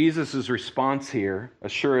 Jesus' response here,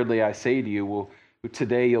 assuredly I say to you,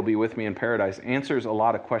 today you'll be with me in paradise, answers a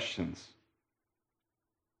lot of questions.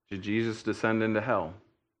 Did Jesus descend into hell?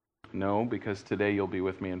 No, because today you'll be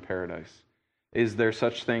with me in paradise. Is there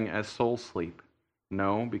such thing as soul sleep?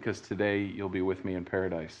 No, because today you'll be with me in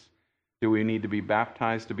paradise. Do we need to be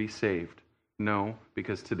baptized to be saved? No,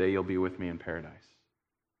 because today you'll be with me in paradise.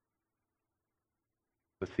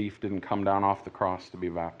 The thief didn't come down off the cross to be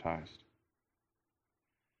baptized.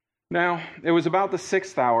 Now, it was about the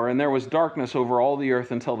 6th hour, and there was darkness over all the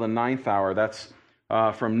earth until the 9th hour. That's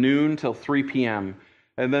from noon till 3 p.m.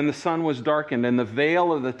 And then the sun was darkened, and the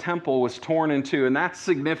veil of the temple was torn in two. And that's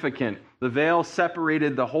significant. The veil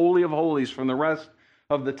separated the Holy of Holies from the rest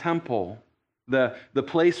of the temple. The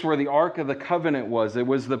place where the Ark of the Covenant was. It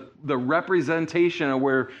was the representation of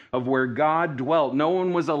where God dwelt. No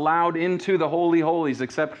one was allowed into the Holy Holies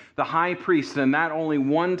except the high priest. And that only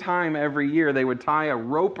one time every year they would tie a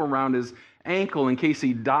rope around his ankle in case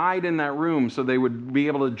he died in that room so they would be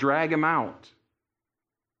able to drag him out.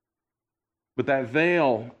 But that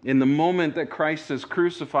veil, in the moment that Christ is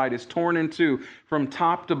crucified, is torn in two from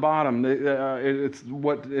top to bottom. It's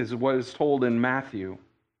what is told in Matthew.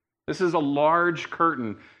 This is a large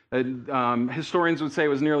curtain. Historians would say it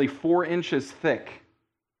was nearly 4 inches thick.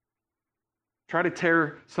 Try to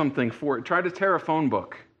tear try to tear a phone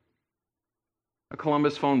book. A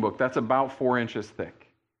Columbus phone book. That's about 4 inches thick.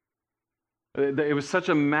 It was such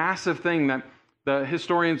a massive thing that the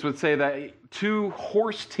historians would say that 2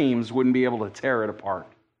 horse teams wouldn't be able to tear it apart.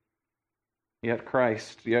 Yet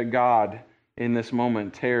God, in this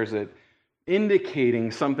moment tears it,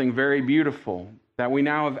 indicating something very beautiful, that we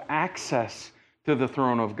now have access to the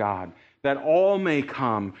throne of God, that all may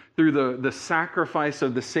come through the sacrifice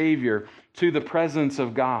of the Savior to the presence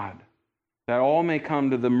of God, that all may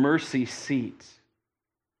come to the mercy seat.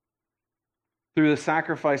 Through the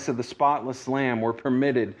sacrifice of the spotless Lamb, we're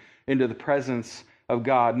permitted into the presence of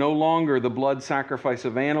God. No longer the blood sacrifice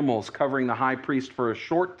of animals covering the high priest for a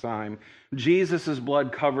short time. Jesus'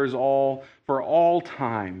 blood covers all for all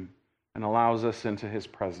time and allows us into his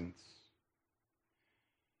presence.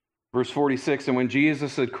 Verse 46, and when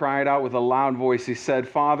Jesus had cried out with a loud voice, he said,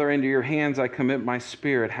 Father, into your hands I commit my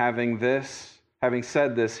spirit. Having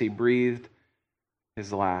said this, he breathed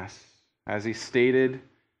his last. As he stated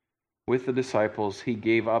with the disciples, he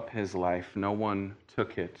gave up his life. No one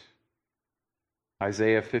took it.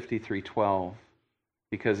 Isaiah 53:12,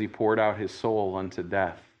 because he poured out his soul unto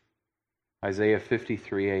death. Isaiah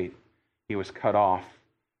 53:8, he was cut off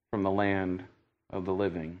from the land of the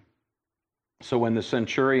living. So when the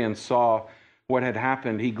centurion saw what had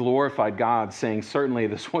happened, he glorified God, saying, certainly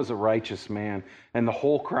this was a righteous man. And the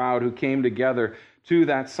whole crowd who came together to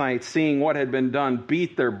that sight, seeing what had been done,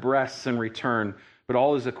 beat their breasts in return. But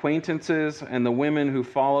all his acquaintances and the women who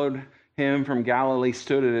followed him from Galilee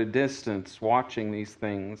stood at a distance, watching these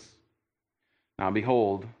things. Now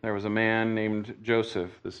behold, there was a man named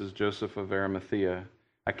Joseph. This is Joseph of Arimathea,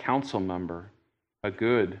 a council member, a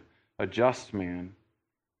just man.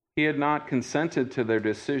 He had not consented to their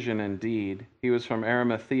decision indeed. He was from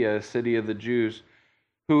Arimathea, a city of the Jews,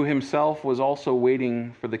 who himself was also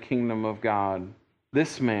waiting for the kingdom of God.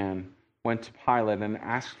 This man went to Pilate and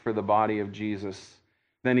asked for the body of Jesus.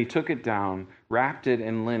 Then he took it down, wrapped it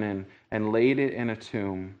in linen, and laid it in a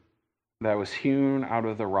tomb that was hewn out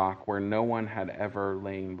of the rock where no one had ever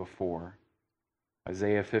lain before.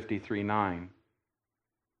 Isaiah 53:9,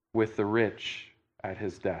 with the rich at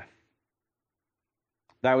his death.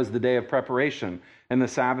 That was the day of preparation, and the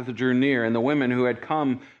Sabbath drew near, and the women who had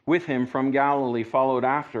come with him from Galilee followed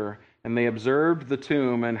after, and they observed the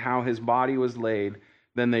tomb and how his body was laid.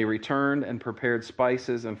 Then they returned and prepared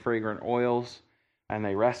spices and fragrant oils, and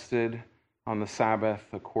they rested on the Sabbath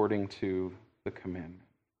according to the commandment.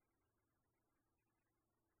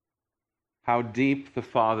 How deep the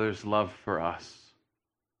Father's love for us.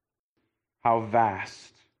 How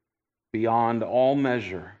vast, beyond all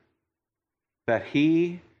measure, that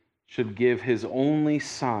he should give his only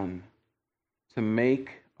Son to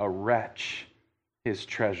make a wretch his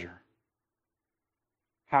treasure.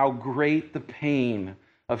 How great the pain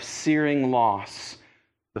of searing loss.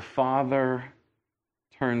 The Father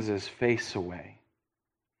turns his face away,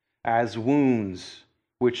 as wounds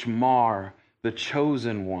which mar the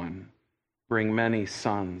chosen one bring many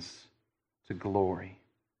sons to glory.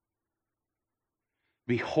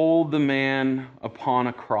 Behold the man upon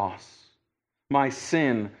a cross, my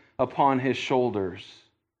sin upon his shoulders.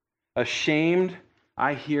 Ashamed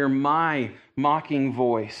I hear my mocking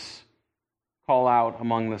voice call out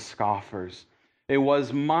among the scoffers. It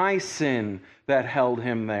was my sin that held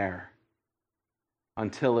him there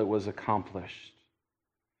until it was accomplished.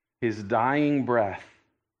 His dying breath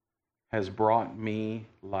has brought me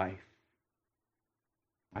life.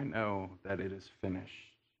 I know that it is finished.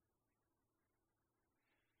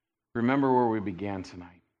 Remember where we began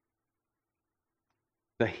tonight.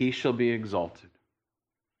 That he shall be exalted,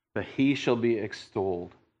 that he shall be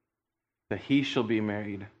extolled, that he shall be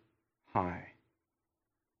made high.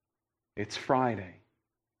 It's Friday.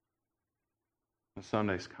 The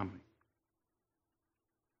Sunday's coming.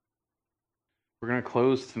 We're going to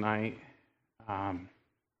close tonight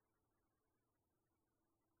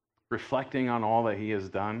reflecting on all that he has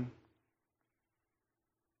done,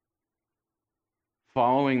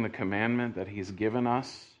 following the commandment that he's given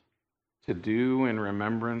us to do in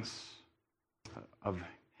remembrance of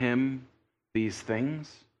him these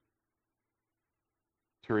things,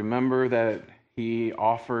 to remember that he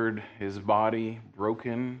offered his body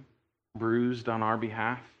broken, bruised on our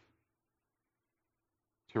behalf,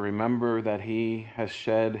 to remember that he has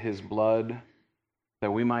shed his blood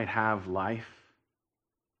that we might have life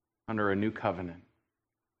under a new covenant.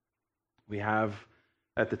 We have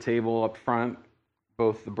at the table up front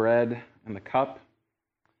both the bread and the cup.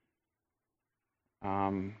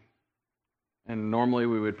 And normally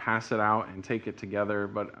we would pass it out and take it together,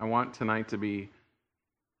 but I want tonight to be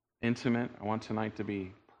intimate. I want tonight to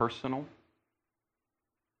be personal.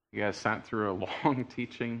 You guys sat through a long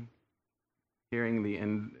teaching, hearing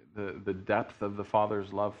the depth of the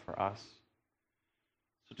Father's love for us.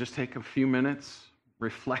 So just take a few minutes,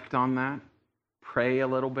 reflect on that, pray a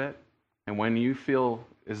little bit, and when you feel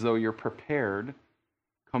as though you're prepared,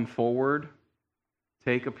 come forward,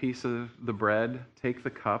 take a piece of the bread, take the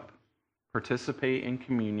cup, participate in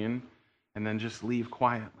communion, and then just leave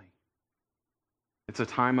quietly. It's a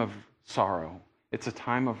time of sorrow. It's a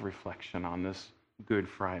time of reflection on this Good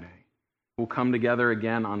Friday. We'll come together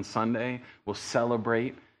again on Sunday. We'll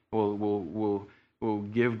celebrate. We'll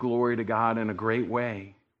give glory to God in a great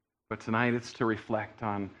way. But tonight it's to reflect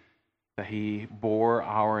on that he bore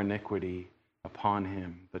our iniquity upon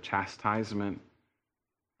him. The chastisement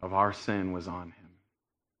of our sin was on him.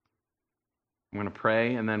 I'm going to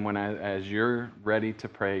pray, and then as you're ready to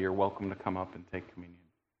pray, you're welcome to come up and take communion.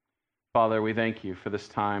 Father, we thank you for this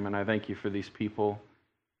time, and I thank you for these people.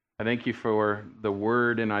 I thank you for the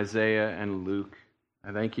word in Isaiah and Luke.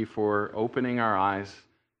 I thank you for opening our eyes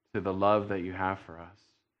to the love that you have for us.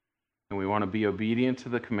 And we want to be obedient to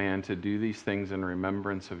the command to do these things in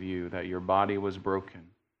remembrance of you, that your body was broken,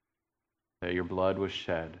 that your blood was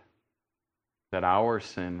shed, that our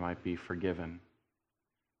sin might be forgiven,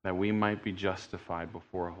 that we might be justified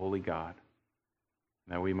before a holy God,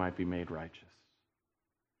 that we might be made righteous.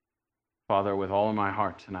 Father, with all of my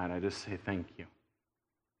heart tonight, I just say thank you.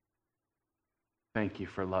 Thank you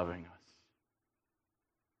for loving us.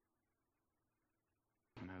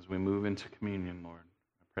 And as we move into communion, Lord,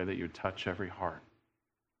 I pray that you would touch every heart.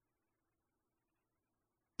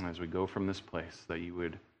 And as we go from this place, that you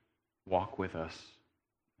would walk with us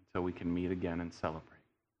until we can meet again and celebrate.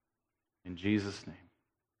 In Jesus' name.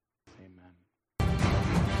 Amen.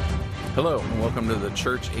 Hello, and welcome to the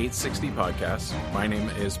Church 860 podcast. My name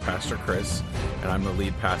is Pastor Khris, and I'm the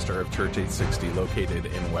lead pastor of Church 860 located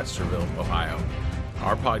in Westerville, Ohio.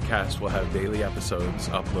 Our podcast will have daily episodes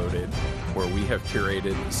uploaded where we have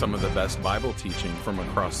curated some of the best Bible teaching from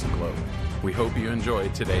across the globe. We hope you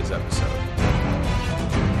enjoyed today's episode.